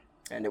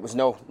 And it was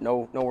no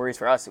worries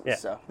for us. It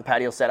was the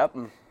patio set up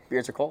and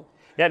beers are cold.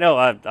 Yeah, no,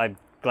 I'm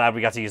glad we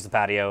got to use the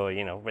patio.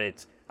 You know,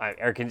 it's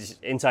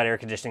inside air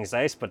conditioning is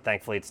nice, but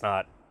thankfully it's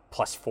not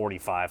plus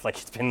 45 like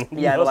it's been.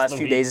 Yeah, the last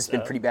few days it's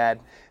been pretty bad.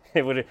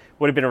 It would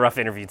have been a rough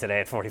interview today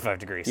at 45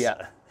 degrees.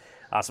 Yeah.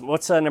 Awesome.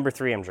 What's number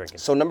 3 I'm drinking?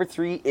 So number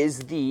 3 is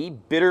the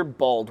Bitter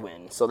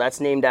Baldwin. So that's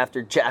named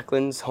after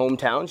Jacqueline's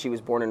hometown. She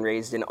was born and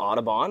raised in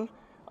Audubon,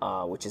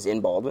 which is in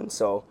Baldwin.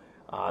 So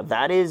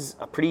that is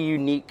a pretty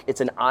unique,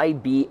 it's an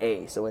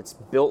IBA. So it's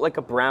built like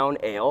a brown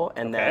ale,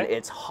 and then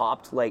it's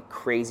hopped like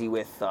crazy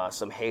with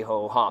some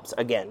Hey-Ho hops.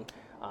 Again,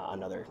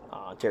 another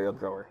Ontario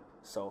grower.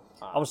 So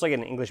almost like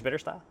an English bitter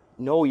style?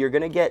 No,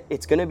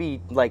 it's going to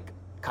be like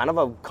kind of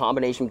a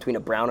combination between a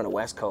brown and a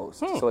West Coast.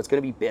 So it's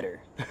going to be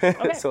bitter.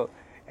 Okay.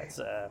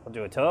 So we'll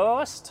do a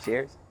toast.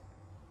 Cheers.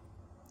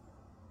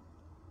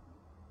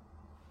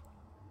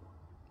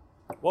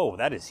 Whoa,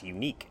 that is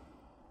unique.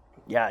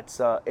 Yeah,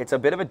 it's a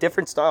bit of a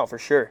different style for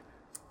sure.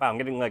 Wow, I'm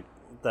getting like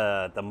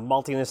the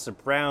maltiness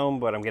of brown,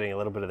 but I'm getting a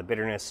little bit of the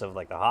bitterness of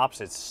like the hops.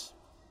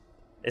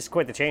 It's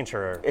quite the change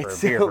for a beer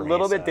It's for a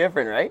little bit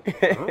different, right?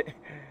 Mm-hmm.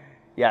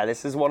 Yeah,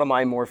 this is one of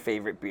my more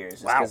favorite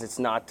beers. Wow. Because it's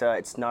not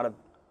I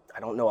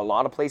don't know a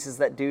lot of places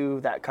that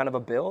do that kind of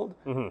a build.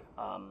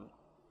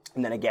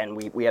 And then again,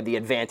 we have the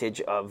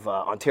advantage of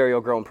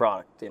Ontario-grown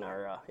product in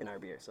our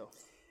beer. So,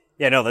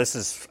 yeah, no, this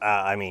is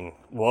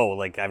whoa!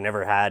 Like I've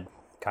never had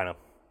kind of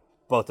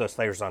both those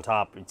flavors on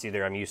top. It's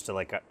either I'm used to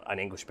like an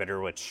English bitter,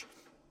 which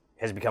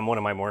has become one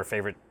of my more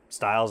favorite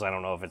styles. I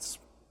don't know if it's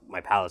my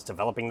palate's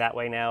developing that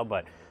way now,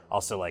 but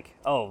also like,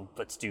 oh,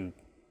 let's do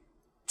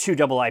 2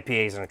 double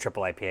IPAs and a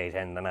triple IPA at the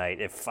end of the night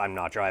if I'm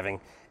not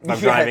driving. If I'm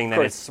driving,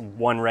 then it's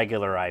 1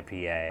 regular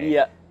IPA.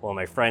 Yeah. Well,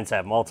 my friends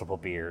have multiple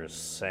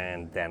beers,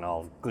 and then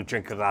I'll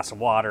drink a glass of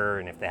water,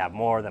 and if they have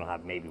more, then I'll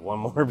have maybe 1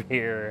 more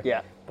beer.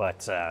 Yeah.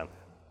 But, I'm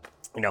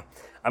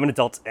an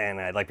adult, and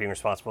I like being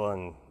responsible,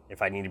 and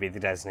if I need to be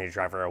the designated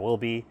driver, I will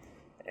be.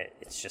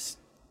 It's just,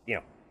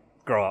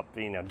 grow up.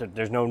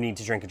 There's no need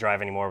to drink and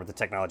drive anymore with the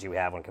technology we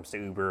have when it comes to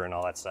Uber and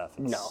all that stuff.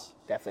 no,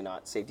 definitely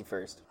not. Safety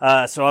first.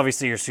 So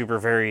obviously you're super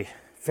very,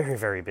 very,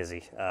 very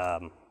busy.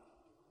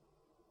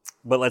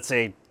 But let's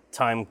say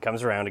time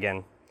comes around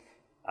again,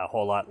 a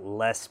whole lot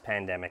less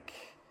pandemic.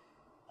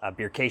 A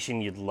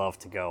beercation you'd love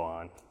to go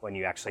on when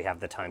you actually have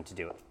the time to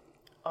do it.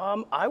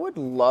 I would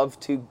love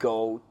to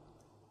go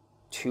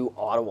to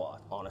Ottawa,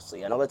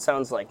 honestly. I know that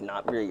sounds like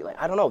not really,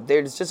 like, I don't know.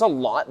 There's just a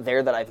lot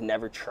there that I've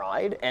never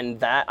tried.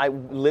 And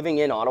living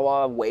in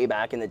Ottawa way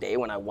back in the day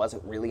when I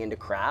wasn't really into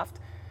craft,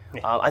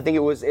 I think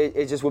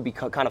it just would be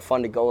kind of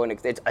fun to go. And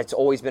it's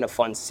always been a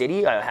fun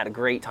city. I had a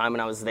great time when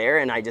I was there.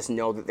 And I just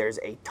know that there's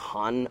a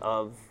ton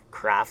of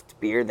craft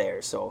beer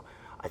there. So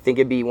I think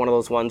it'd be one of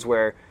those ones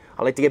where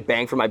I like to get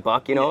bang for my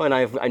buck, and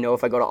I know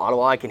if I go to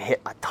Ottawa, I can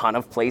hit a ton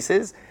of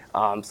places.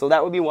 So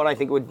that would be one I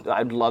think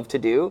I'd love to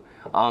do.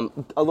 A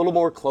little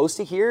more close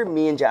to here,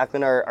 me and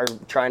Jacqueline are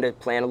trying to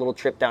plan a little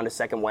trip down to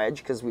Second Wedge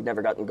because we've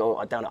never gotten to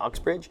go down to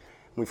Uxbridge.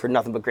 We've heard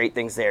nothing but great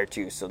things there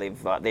too. So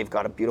they've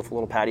got a beautiful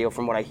little patio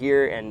from what I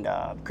hear, and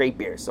great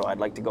beer. So I'd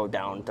like to go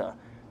down to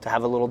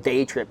have a little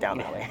day trip down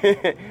that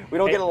way. We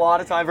don't get a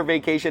lot of time for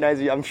vacation, as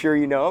I'm sure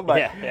you know,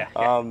 but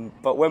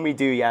but when we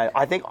do,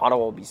 I think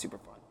Ottawa will be super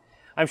fun.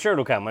 I'm sure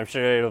it'll come. I'm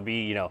sure it'll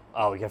be,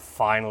 we can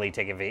finally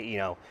take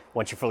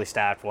once you're fully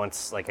staffed,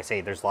 once, like I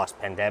say, there's lost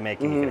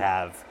pandemic, and you could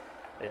have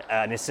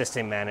an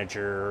assistant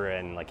manager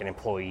and like an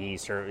employee,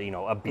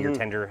 a beer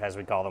tender, as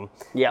we call them.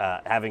 Yeah.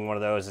 Having one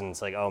of those, and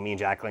it's like, oh, me and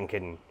Jacqueline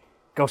can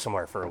go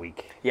somewhere for a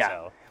week. Yeah.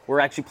 So. We're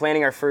actually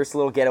planning our first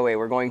little getaway.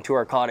 We're going to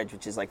our cottage,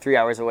 which is like 3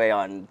 hours away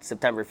on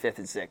September 5th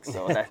and 6th.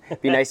 So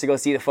that'd be nice to go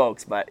see the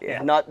folks, but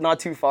not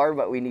too far,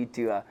 but we need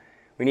to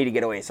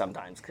get away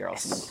sometimes, or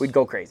else we'd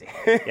go crazy.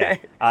 Yeah.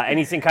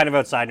 Anything kind of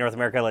outside North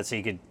America, let's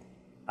say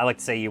I like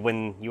to say you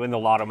win the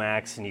Lotto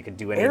Max and you could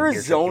do any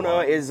Arizona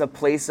is a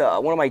place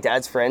one of my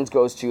dad's friends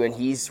goes to, and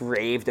he's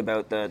raved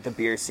about the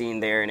beer scene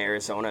there in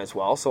Arizona as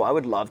well. So I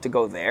would love to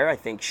go there. I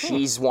think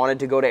she's wanted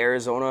to go to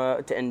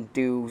Arizona and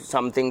do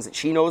some things that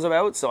she knows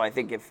about. So I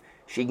think if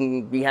she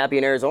can be happy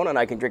in Arizona and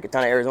I can drink a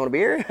ton of Arizona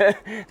beer,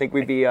 I think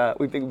we'd be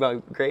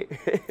great.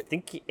 I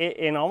think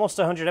in almost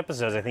 100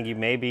 episodes, I think you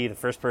may be the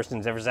first person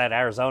who's ever said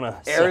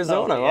Arizona.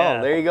 Arizona,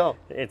 oh, there you go.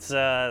 It's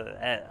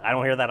I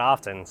don't hear that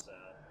often. So.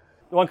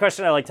 One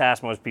question I like to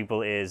ask most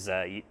people is,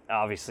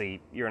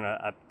 obviously, you're in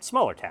a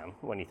smaller town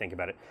when you think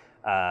about it.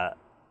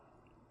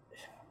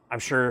 I'm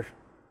sure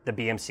the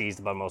BMCs,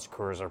 the Budweiser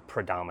Coors, are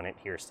predominant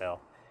here still.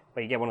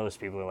 but you get one of those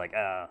people who are like,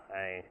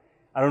 I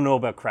don't know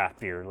about craft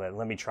beer.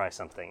 Let me try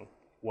something.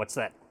 What's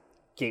that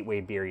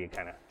gateway beer you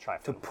kind of try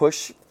To from?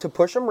 push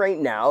them right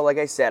now, like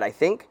I said, I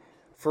think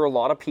for a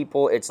lot of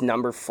people it's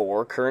number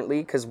 4 currently,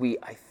 because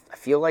I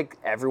feel like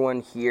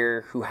everyone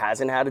here who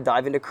hasn't had a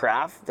dive into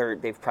craft,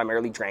 they've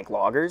primarily drank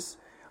lagers,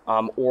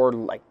 or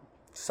like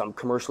some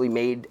commercially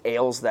made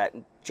ales that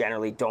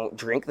generally don't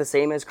drink the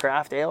same as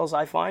craft ales,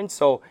 I find.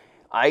 So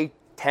I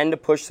tend to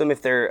push them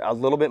if they're a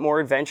little bit more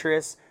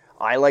adventurous.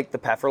 I like the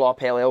Pefferlaw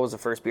Pale Ale, was the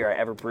first beer I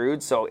ever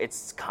brewed, so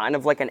it's kind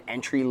of like an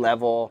entry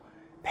level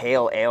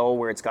pale ale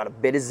where it's got a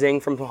bit of zing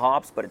from the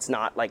hops, but it's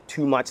not like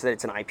too much that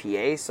it's an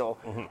IPA. So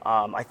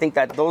I think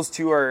that those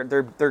two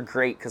they're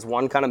great, because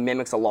one kind of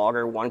mimics a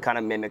lager, one kind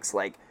of mimics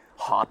like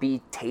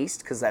hoppy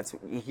taste, because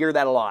you hear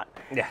that a lot.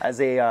 Yeah. As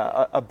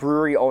a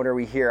brewery owner,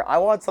 we hear, I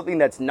want something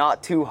that's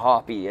not too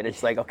hoppy, and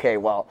it's like, okay,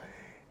 well,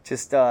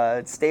 just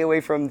stay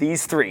away from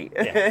these 3.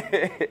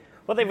 Yeah.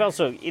 Well, they've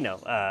also,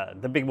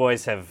 the big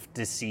boys have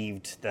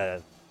deceived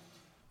the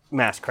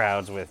mass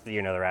crowds with,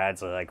 their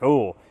ads. They're like,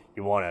 oh,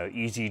 you want an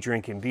easy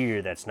drinking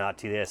beer that's not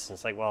to this. And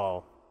it's like,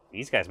 well,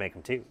 these guys make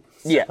them too.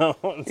 Yeah.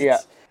 Yeah.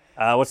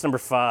 What's number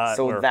 5?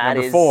 So or that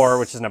number is 4,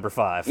 which is number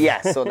 5.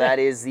 Yeah, so that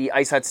is the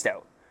Ice Hut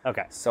Stout.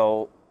 Okay.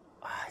 So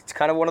it's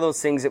kind of one of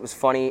those things that was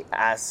funny,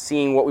 as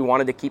seeing what we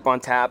wanted to keep on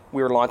tap.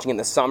 We were launching in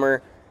the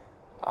summer.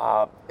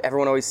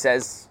 Everyone always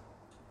says,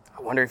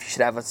 I wonder if you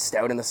should have a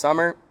stout in the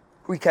summer.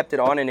 We kept it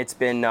on, and it's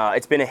been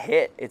a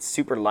hit. It's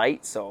super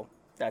light, so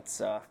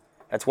that's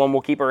one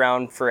we'll keep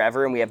around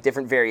forever, and we have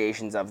different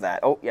variations of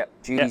that. Oh, yep,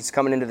 Judy's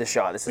coming into the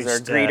shot. This is our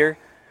greeter.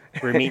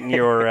 We're meeting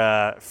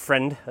your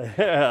friend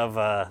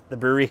of the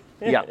brewery.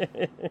 Yeah.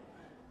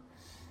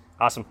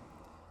 Awesome.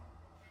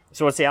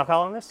 So what's the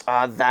alcohol on this?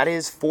 That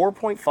is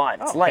 4.5.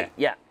 It's okay. light,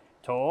 yeah.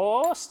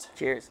 Toast.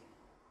 Cheers.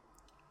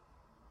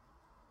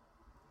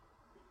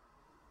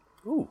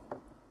 Ooh.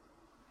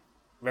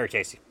 Very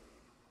tasty.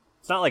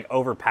 It's not like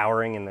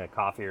overpowering in the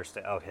coffee or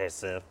okay,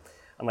 so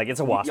I'm like,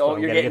 it's a wasp. Yo,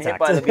 you're getting hit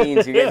by the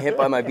beans. You're getting hit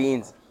by my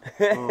beans.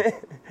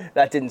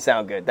 That didn't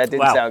sound good.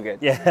 Sound good.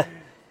 Yeah.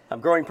 I'm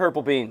growing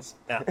purple beans.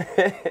 Yeah.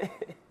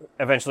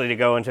 Eventually to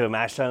go into a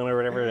mash tun or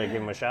whatever to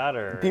give them a shot,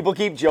 or People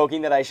keep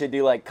joking that I should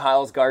do like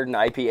Kyle's Garden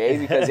IPA,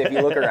 because if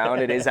you look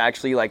around, it is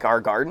actually like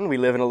our garden. We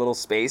live in a little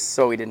space,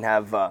 so we didn't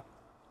have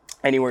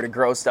anywhere to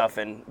grow stuff,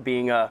 and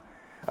being a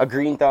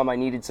green thumb, I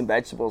needed some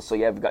vegetables. So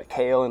yeah, we've got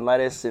kale and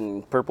lettuce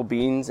and purple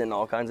beans and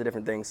all kinds of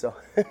different things. So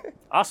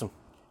awesome.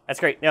 That's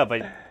great. No,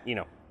 but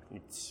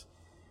it's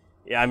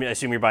I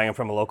assume you're buying them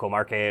from a local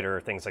market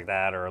or things like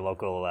that, or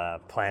local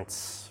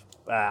plants.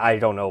 I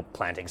don't know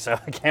planting, so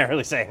I can't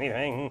really say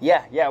anything.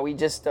 Yeah. We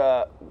just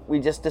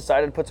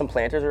decided to put some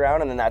planters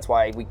around, and then that's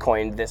why we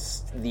coined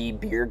this the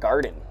beer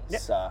garden.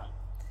 Yeah.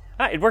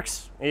 It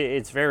works.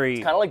 It's very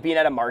kind of like being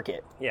at a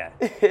market. Yeah,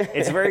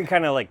 it's very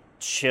kind of like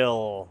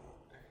chill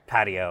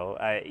patio.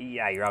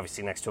 Yeah, you're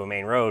obviously next to a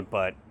main road,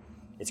 but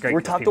it's great.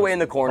 We're tucked away in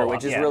the corner,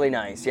 which is really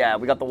nice. Yeah,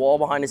 we got the wall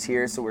behind us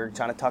here, so we're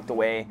kind of tucked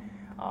away.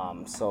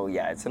 So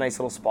yeah, it's a nice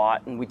little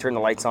spot, and we turn the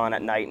lights on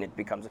at night, and it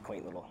becomes a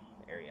quaint little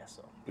area.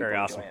 So very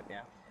awesome. It,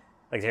 yeah.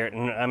 Like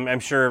I'm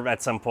sure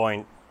at some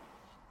point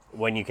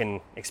when you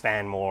can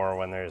expand more,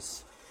 when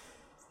there's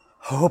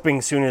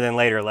hoping sooner than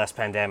later less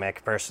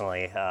pandemic.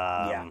 Personally,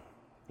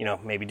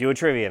 maybe do a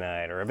trivia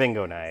night or a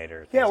bingo night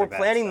or things we're like that,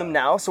 planning them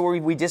now. So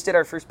we just did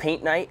our first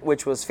paint night,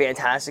 which was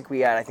fantastic. We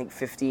had, I think,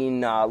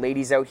 15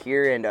 ladies out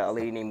here, and a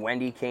lady named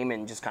Wendy came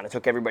and just kind of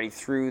took everybody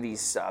through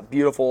these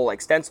beautiful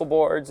like stencil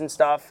boards and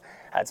stuff.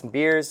 Had some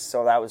beers,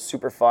 so that was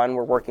super fun.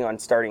 We're working on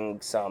starting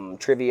some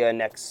trivia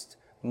next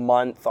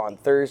month on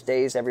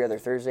Thursdays, every other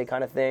Thursday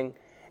kind of thing.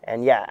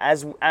 And yeah,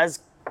 as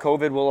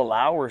COVID will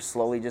allow, we're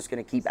slowly just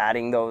going to keep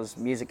adding those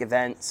music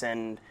events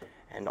and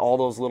all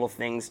those little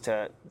things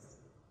to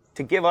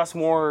give us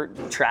more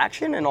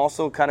traction, and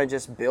also kind of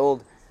just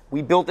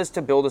we built this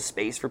to build a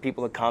space for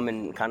people to come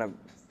and kind of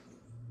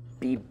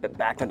be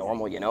back to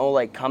normal,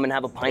 like come and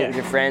have a pint with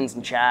your friends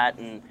and chat,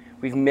 and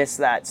we've missed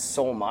that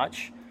so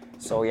much.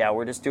 So yeah,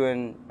 we're just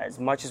doing as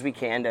much as we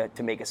can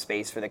to make a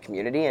space for the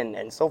community,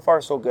 and so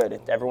far so good.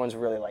 Everyone's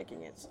really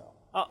liking it. So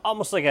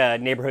almost like a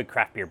neighborhood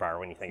craft beer bar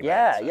when you think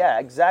about it. Yeah,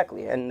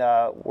 exactly. And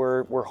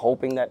we're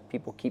hoping that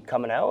people keep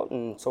coming out,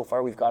 and so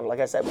far we've got, like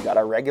I said, we got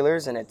our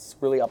regulars, and it's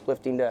really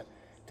uplifting to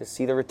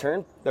see the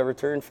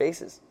return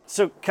faces.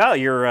 So Kyle,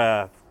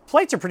 your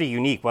plates are pretty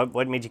unique.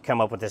 What made you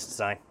come up with this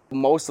design?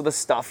 Most of the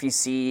stuff you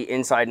see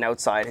inside and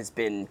outside has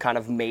been kind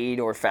of made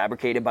or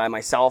fabricated by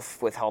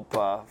myself with help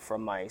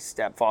from my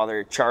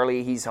stepfather,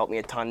 Charlie. He's helped me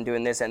a ton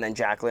doing this, and then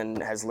Jacqueline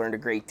has learned a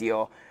great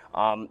deal.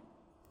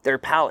 They're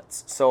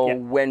pallets. So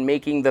when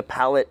making the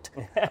pallet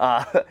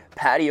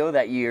patio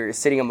that you're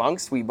sitting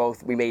amongst, we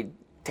made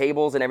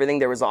tables and everything.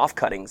 There was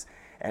off-cuttings.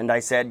 And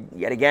I said,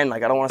 yet again, I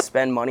don't want to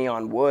spend money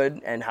on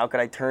wood, and how could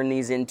I turn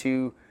these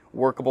into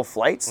workable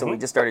flights? So we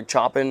just started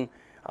chopping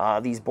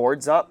these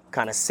boards up,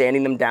 kind of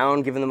sanding them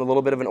down, giving them a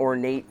little bit of an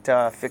ornate,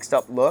 fixed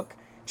up look.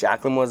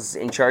 Jacqueline was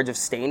in charge of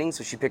staining,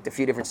 so she picked a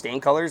few different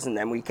stain colors, and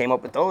then we came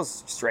up with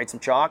those. Just write some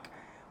chalk,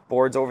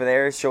 boards over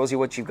there. It shows you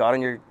what you've got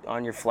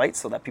on your flight,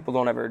 so that people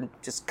don't ever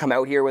just come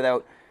out here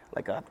without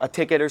like a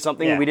ticket or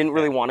something. Yeah, We didn't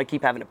really want to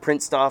keep having to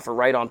print stuff or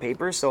write on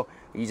paper, so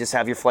you just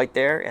have your flight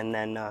there and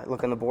then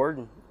look on the board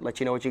and let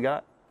you know what you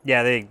got.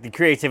 Yeah, the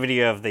creativity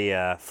of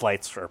the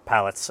flights or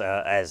pallets,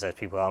 as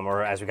people call them,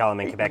 or as we call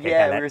them in Quebec. Yeah, in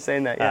Canada, we were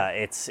saying that, yeah.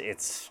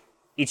 It's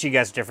each of you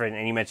guys are different,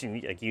 and you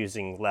mentioned like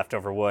using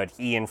leftover wood.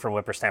 Ian from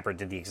Whippersnapper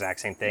did the exact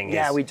same thing.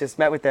 Yeah, we just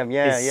met with them.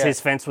 Yeah,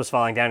 his fence was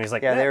falling down. He's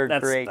like, Yeah, they're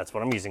that's great. That's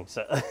what I'm using.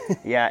 So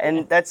Yeah,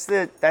 and that's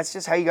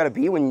just how you got to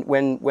be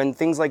when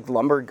things like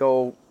lumber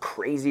go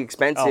crazy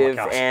expensive.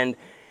 gosh. And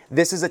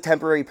this is a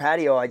temporary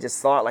patio. I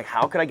just thought, like,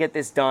 how could I get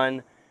this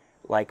done,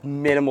 like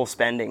minimal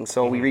spending?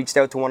 So we reached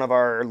out to one of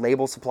our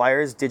label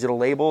suppliers, Digital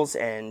Labels,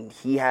 and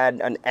he had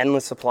an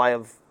endless supply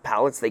of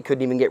pallets they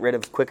couldn't even get rid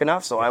of quick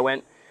enough. So I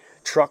went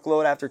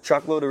truckload after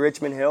truckload to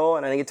Richmond Hill,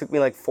 and I think it took me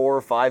like 4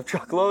 or 5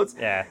 truckloads.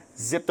 Yeah.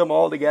 Zipped them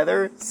all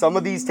together. Some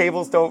of these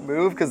tables don't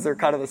move because they're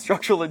kind of the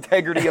structural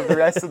integrity of the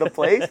rest of the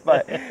place,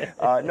 but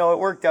no, it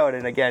worked out.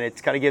 And again,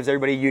 it kind of gives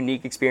everybody a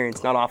unique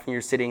experience. Not often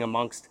you're sitting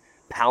amongst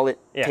pallet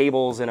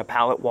tables and a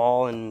pallet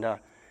wall and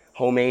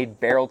homemade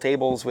barrel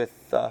tables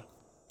with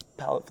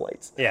pallet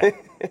plates. Yeah,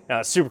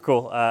 no, super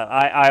cool.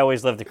 I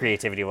always love the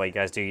creativity of what you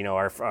guys do. You know,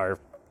 our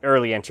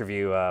early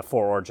interview,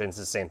 For Origins,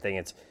 is the same thing.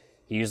 It's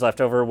he used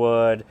leftover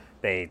wood.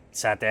 They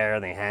sat there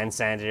and they hand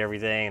sanded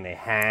everything and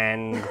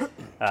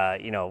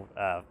they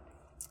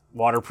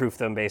waterproofed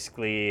them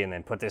basically, and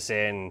then put this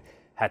in.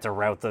 Had to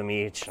route them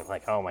each. I'm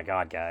like, oh my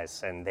god,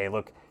 guys! And they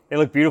look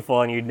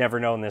beautiful, and you'd never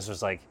known this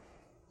was like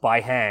by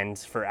hand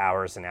for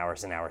hours and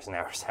hours and hours and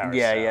hours and hours.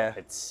 Yeah, So yeah.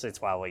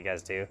 It's wild what you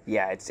guys do.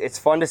 Yeah, it's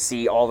fun to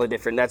see all the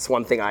different. That's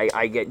one thing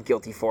I get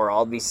guilty for.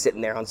 I'll be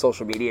sitting there on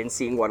social media and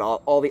seeing what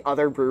all the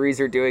other breweries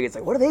are doing. It's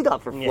like, what do they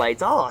got for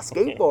flights? Oh, a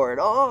skateboard.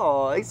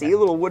 Oh, I see a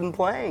little wooden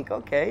plank.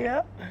 Okay,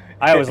 yeah.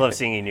 I always love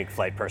seeing a unique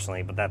flight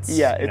personally, but that's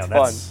it's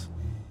that's,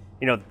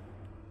 fun.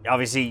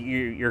 Obviously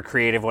you're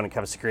creative when it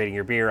comes to creating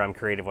your beer. I'm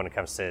creative when it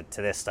comes to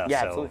this stuff.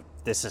 Yeah, so absolutely.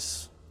 this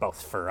is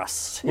both for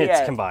us. Yeah.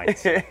 It's combined.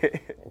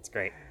 It's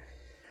great.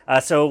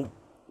 So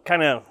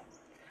kind of,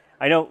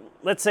 I know,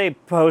 let's say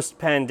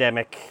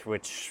post-pandemic,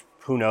 which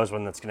who knows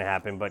when that's going to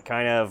happen, but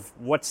kind of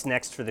what's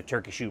next for the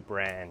Turkey Shoot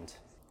brand?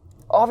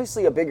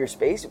 Obviously, a bigger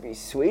space would be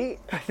sweet.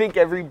 I think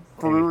every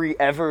brewery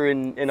ever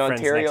in Friends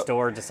Ontario. next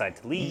door decide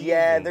to leave.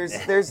 Yeah, and-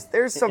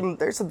 there's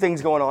some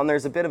things going on.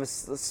 There's a bit of a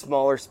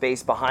smaller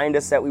space behind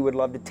us that we would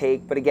love to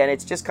take, but again,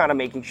 it's just kind of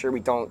making sure we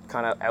don't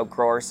kind of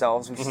outgrow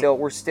ourselves.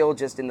 We're still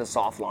just in the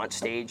soft launch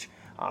stage.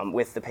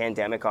 With the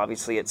pandemic,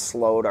 obviously, it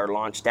slowed our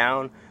launch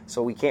down,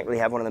 so we can't really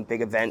have one of the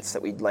big events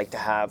that we'd like to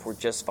have. We're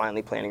just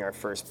finally planning our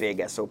first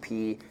big SOP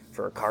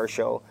for a car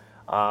show.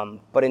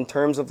 But in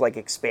terms of like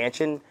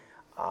expansion,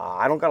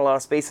 I don't got a lot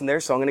of space in there,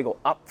 so I'm gonna go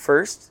up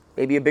first.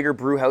 Maybe a bigger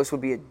brew house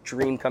would be a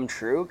dream come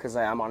true because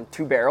I'm on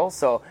 2 barrels.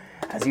 So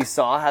as you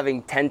saw,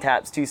 having 10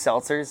 taps, 2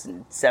 seltzers,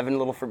 and 7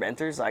 little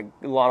fermenters,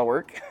 a lot of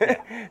work.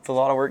 It's a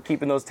lot of work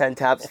keeping those 10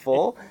 taps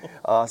full.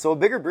 So a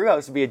bigger brew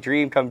house would be a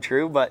dream come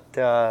true. But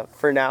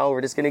for now,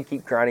 we're just gonna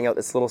keep grinding out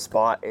this little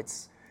spot.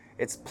 It's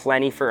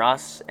plenty for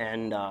us,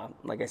 and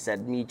like I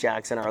said, me,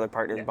 Jackson, our other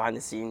partners behind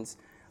the scenes.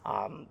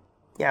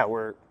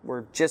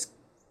 We're just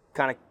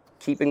kind of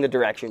keeping the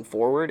direction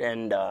forward,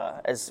 and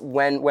as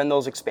when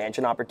those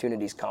expansion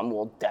opportunities come,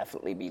 we'll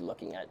definitely be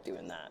looking at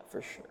doing that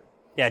for sure.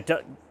 Yeah,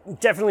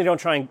 definitely don't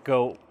try and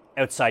go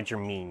outside your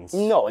means.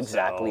 No,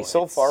 exactly.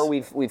 So far,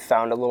 we've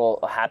found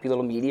a happy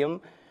little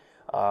medium.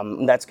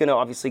 That's going to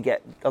obviously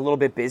get a little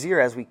bit busier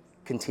as we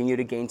continue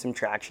to gain some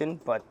traction.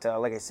 But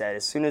like I said,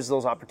 as soon as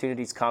those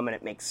opportunities come and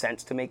it makes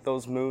sense to make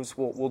those moves,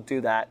 we'll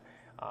do that.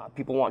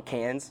 People want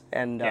cans,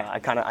 and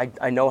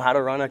I know how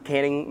to run a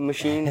canning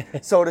machine,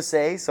 so to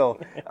say. So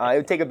it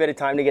would take a bit of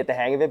time to get the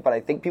hang of it, but I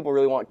think people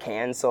really want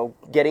cans. So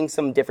getting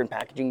some different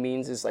packaging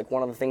means is like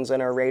one of the things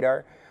on our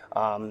radar.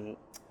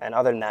 And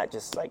other than that,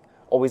 just like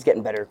always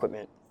getting better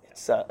equipment.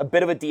 It's a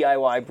bit of a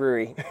DIY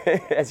brewery,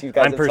 as you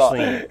guys I'm have saw.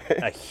 personally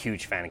a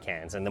huge fan of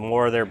cans, and the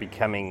more they're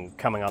coming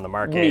on the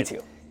market, Me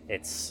too.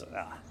 It's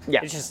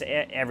Yeah. just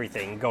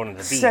everything going to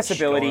the beach,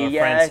 Accessibility, going to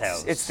a yeah, friend's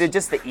house. it's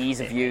just the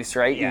ease of use,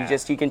 right? Yeah.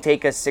 You can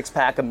take a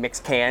 6-pack of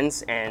mixed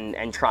cans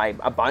and try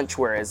a bunch,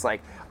 whereas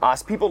like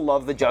us, people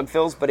love the jug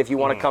fills, but if you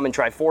want to come and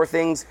try 4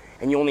 things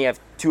and you only have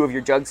 2 of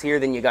your jugs here,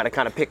 then you got to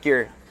kind of pick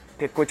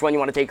which one you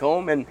want to take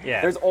home, and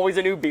there's always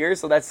a new beer,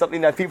 so that's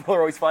something that people are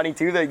always finding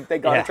too. They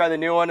got to try the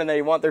new one and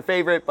they want their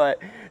favorite, but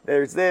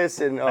there's this,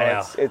 and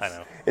I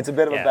know. It's a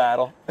bit of a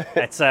battle.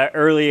 It's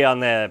early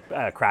on the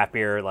craft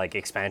beer like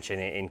expansion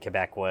in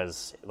Quebec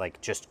was like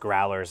just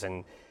growlers,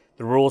 and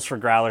the rules for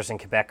growlers in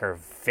Quebec are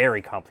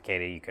very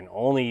complicated. You can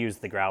only use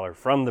the growler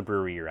from the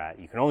brewery you're at.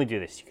 You can only do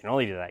this. You can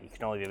only do that. You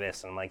can only do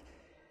this. And I'm like,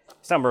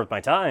 it's not worth my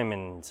time.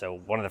 And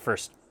so one of the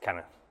first kind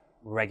of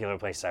regular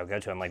places I would go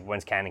to, I'm like,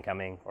 when's canning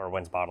coming or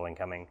when's bottling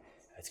coming?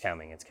 It's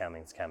coming. It's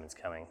coming. It's coming. It's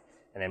coming.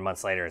 And then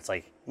months later, it's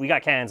like, we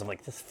got cans. I'm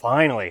like, this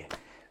finally.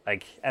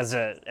 Like, as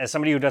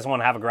somebody who doesn't want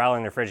to have a growler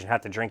in their fridge and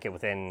have to drink it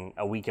within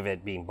a week of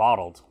it being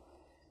bottled,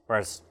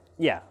 whereas,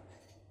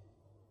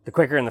 the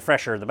quicker and the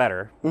fresher, the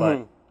better.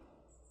 But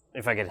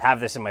if I could have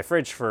this in my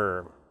fridge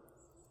for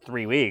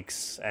 3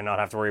 weeks and not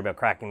have to worry about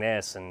cracking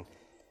this, and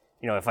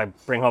if I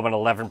bring home an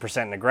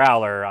 11% in a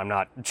growler, I'm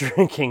not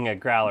drinking a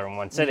growler in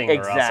one sitting,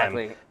 or else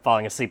I'm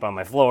falling asleep on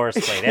my floor,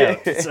 splayed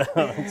out.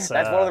 So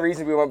that's one of the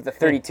reasons we went with the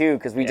 32,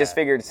 because we just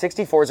figured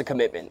 64 is a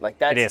commitment. Like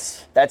it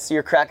is. That's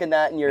you're cracking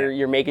that, and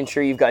you're making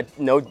sure you've got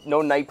no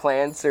night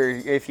plans, or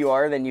if you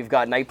are, then you've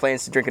got night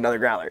plans to drink another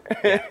growler.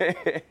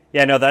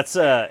 Yeah, no, that's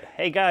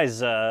hey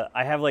guys,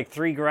 I have like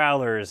 3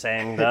 growlers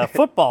and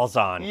football's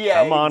on.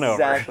 Yeah, come on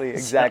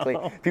exactly.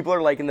 People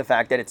are liking the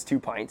fact that it's 2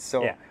 pints,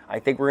 so I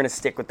think we're gonna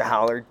stick with the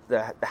howler,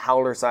 the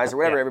howler size, or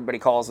whatever everybody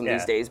calls them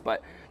these days.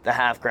 But the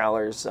half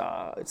growlers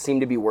seem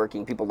to be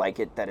working. People like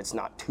it, that it's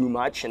not too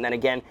much. And then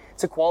again,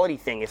 it's a quality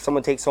thing. If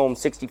someone takes home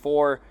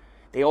 64,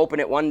 they open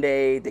it one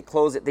day, they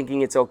close it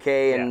thinking it's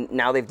okay, and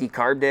now they've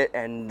decarbed it,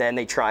 and then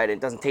they try it, it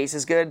doesn't taste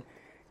as good.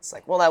 It's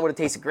like, well, that would have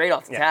tasted great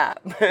off the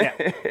tap.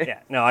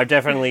 No, I've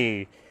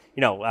definitely,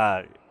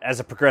 as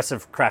a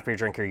progressive craft beer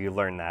drinker, you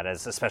learn that.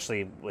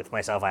 Especially with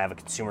myself, I have a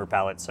consumer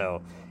palate,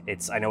 so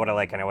I know what I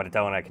like, I know what I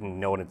don't, I can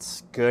know when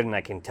it's good, and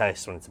I can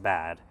taste when it's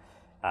bad.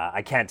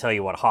 I can't tell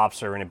you what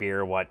hops are in a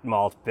beer, what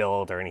malt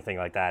build, or anything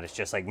like that. It's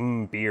just like,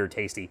 beer,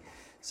 tasty.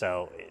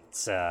 So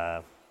it's,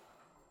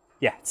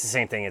 it's the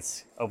same thing.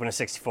 It's open a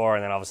 64,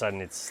 and then all of a sudden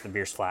the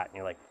beer's flat, and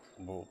you're like,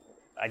 well,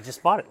 I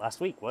just bought it last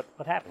week. What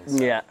happens?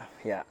 So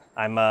Yeah.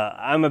 I'm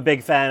a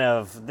big fan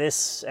of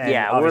this, and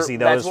obviously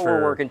those that's what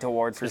we're working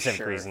towards for specific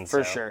sure. reasons.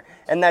 For sure,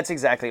 and that's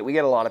exactly it. We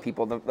get a lot of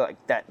people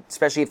like that,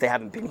 especially if they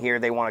haven't been here.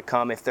 They want to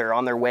come if they're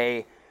on their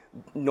way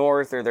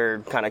north, or they're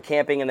kind of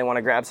camping and they want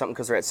to grab something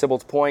because they're at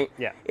Sybil's Point.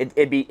 Yeah,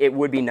 it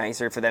would be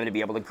nicer for them to be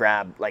able to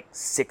grab like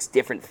 6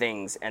 different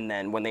things, and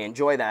then when they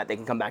enjoy that, they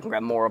can come back and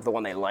grab more of the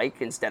one they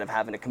like instead of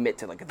having to commit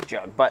to like a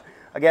jug. But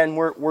again,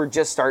 we're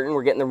just starting.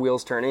 We're getting the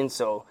wheels turning,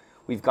 so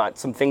we've got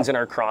some things in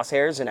our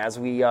crosshairs, and as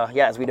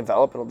we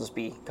develop, it'll just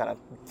be kind of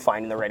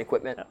finding the right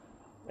equipment.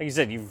 Like you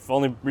said, you've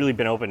only really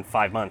been open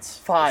 5 months.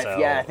 5,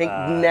 so, I think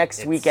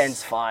next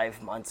weekend's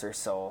 5 months or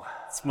so.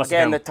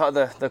 Again,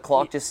 the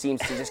clock just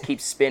seems to just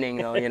keep spinning,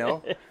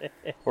 though.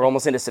 We're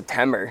almost into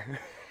September.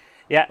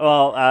 Yeah,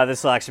 well,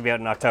 this will actually be out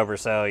in October,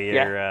 so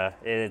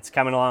it's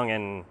coming along,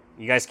 and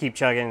you guys keep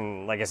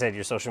chugging. Like I said,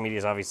 your social media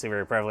is obviously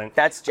very prevalent.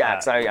 That's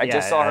Jax. I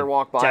just saw her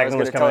walk by. Jacqueline I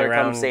was going to tell her to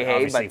come say hey.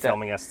 Obviously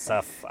filming us and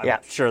stuff. I'm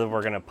sure that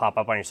we're going to pop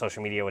up on your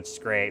social media, which is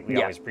great.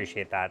 We always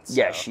appreciate that. So.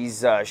 Yeah,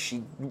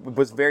 she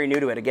was very new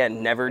to it.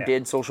 Again, never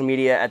did social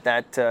media at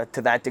that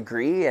to that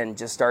degree, and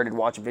just started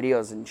watching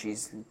videos, and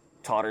she's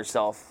taught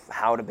herself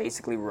how to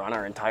basically run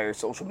our entire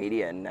social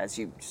media. And as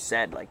you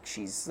said, like,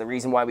 she's the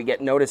reason why we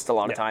get noticed a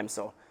lot of times.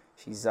 So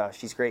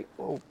she's great.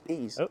 Oh,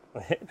 bees. Oh,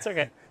 it's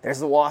okay. There's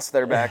the wasps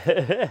that are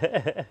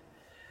back.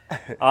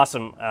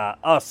 Awesome.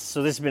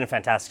 So this has been a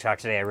fantastic talk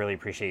today. I really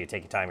appreciate you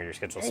taking time out of your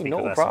schedule to speak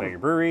with us about your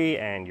brewery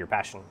and your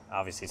passion,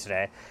 obviously,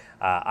 today.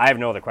 I have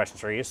no other questions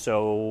for you,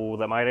 so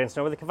let my audience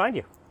know where they can find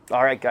you.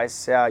 All right,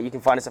 guys. You can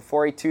find us at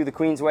 482 the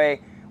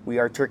Queensway. We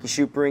are Turkey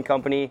Shoot Brewing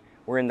Company.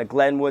 We're in the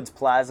Glenwoods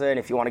Plaza, and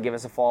if you want to give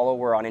us a follow,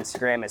 we're on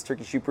Instagram as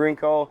Turkey Shoot Brewing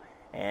Co.,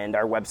 and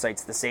our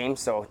website's the same,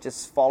 so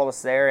just follow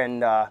us there,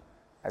 and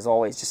as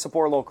always, just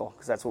support local,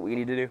 because that's what we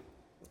need to do.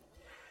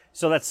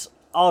 So that's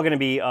all going to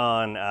be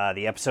on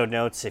the episode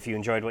notes. If you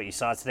enjoyed what you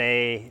saw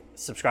today,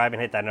 subscribe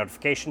and hit that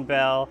notification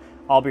bell.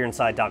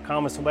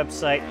 allbeerinside.com is the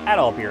website, at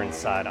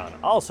allbeerinside on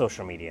all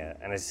social media,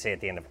 and as I say at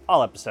the end of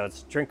all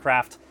episodes, drink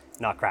craft,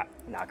 not crap.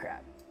 Not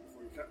crap.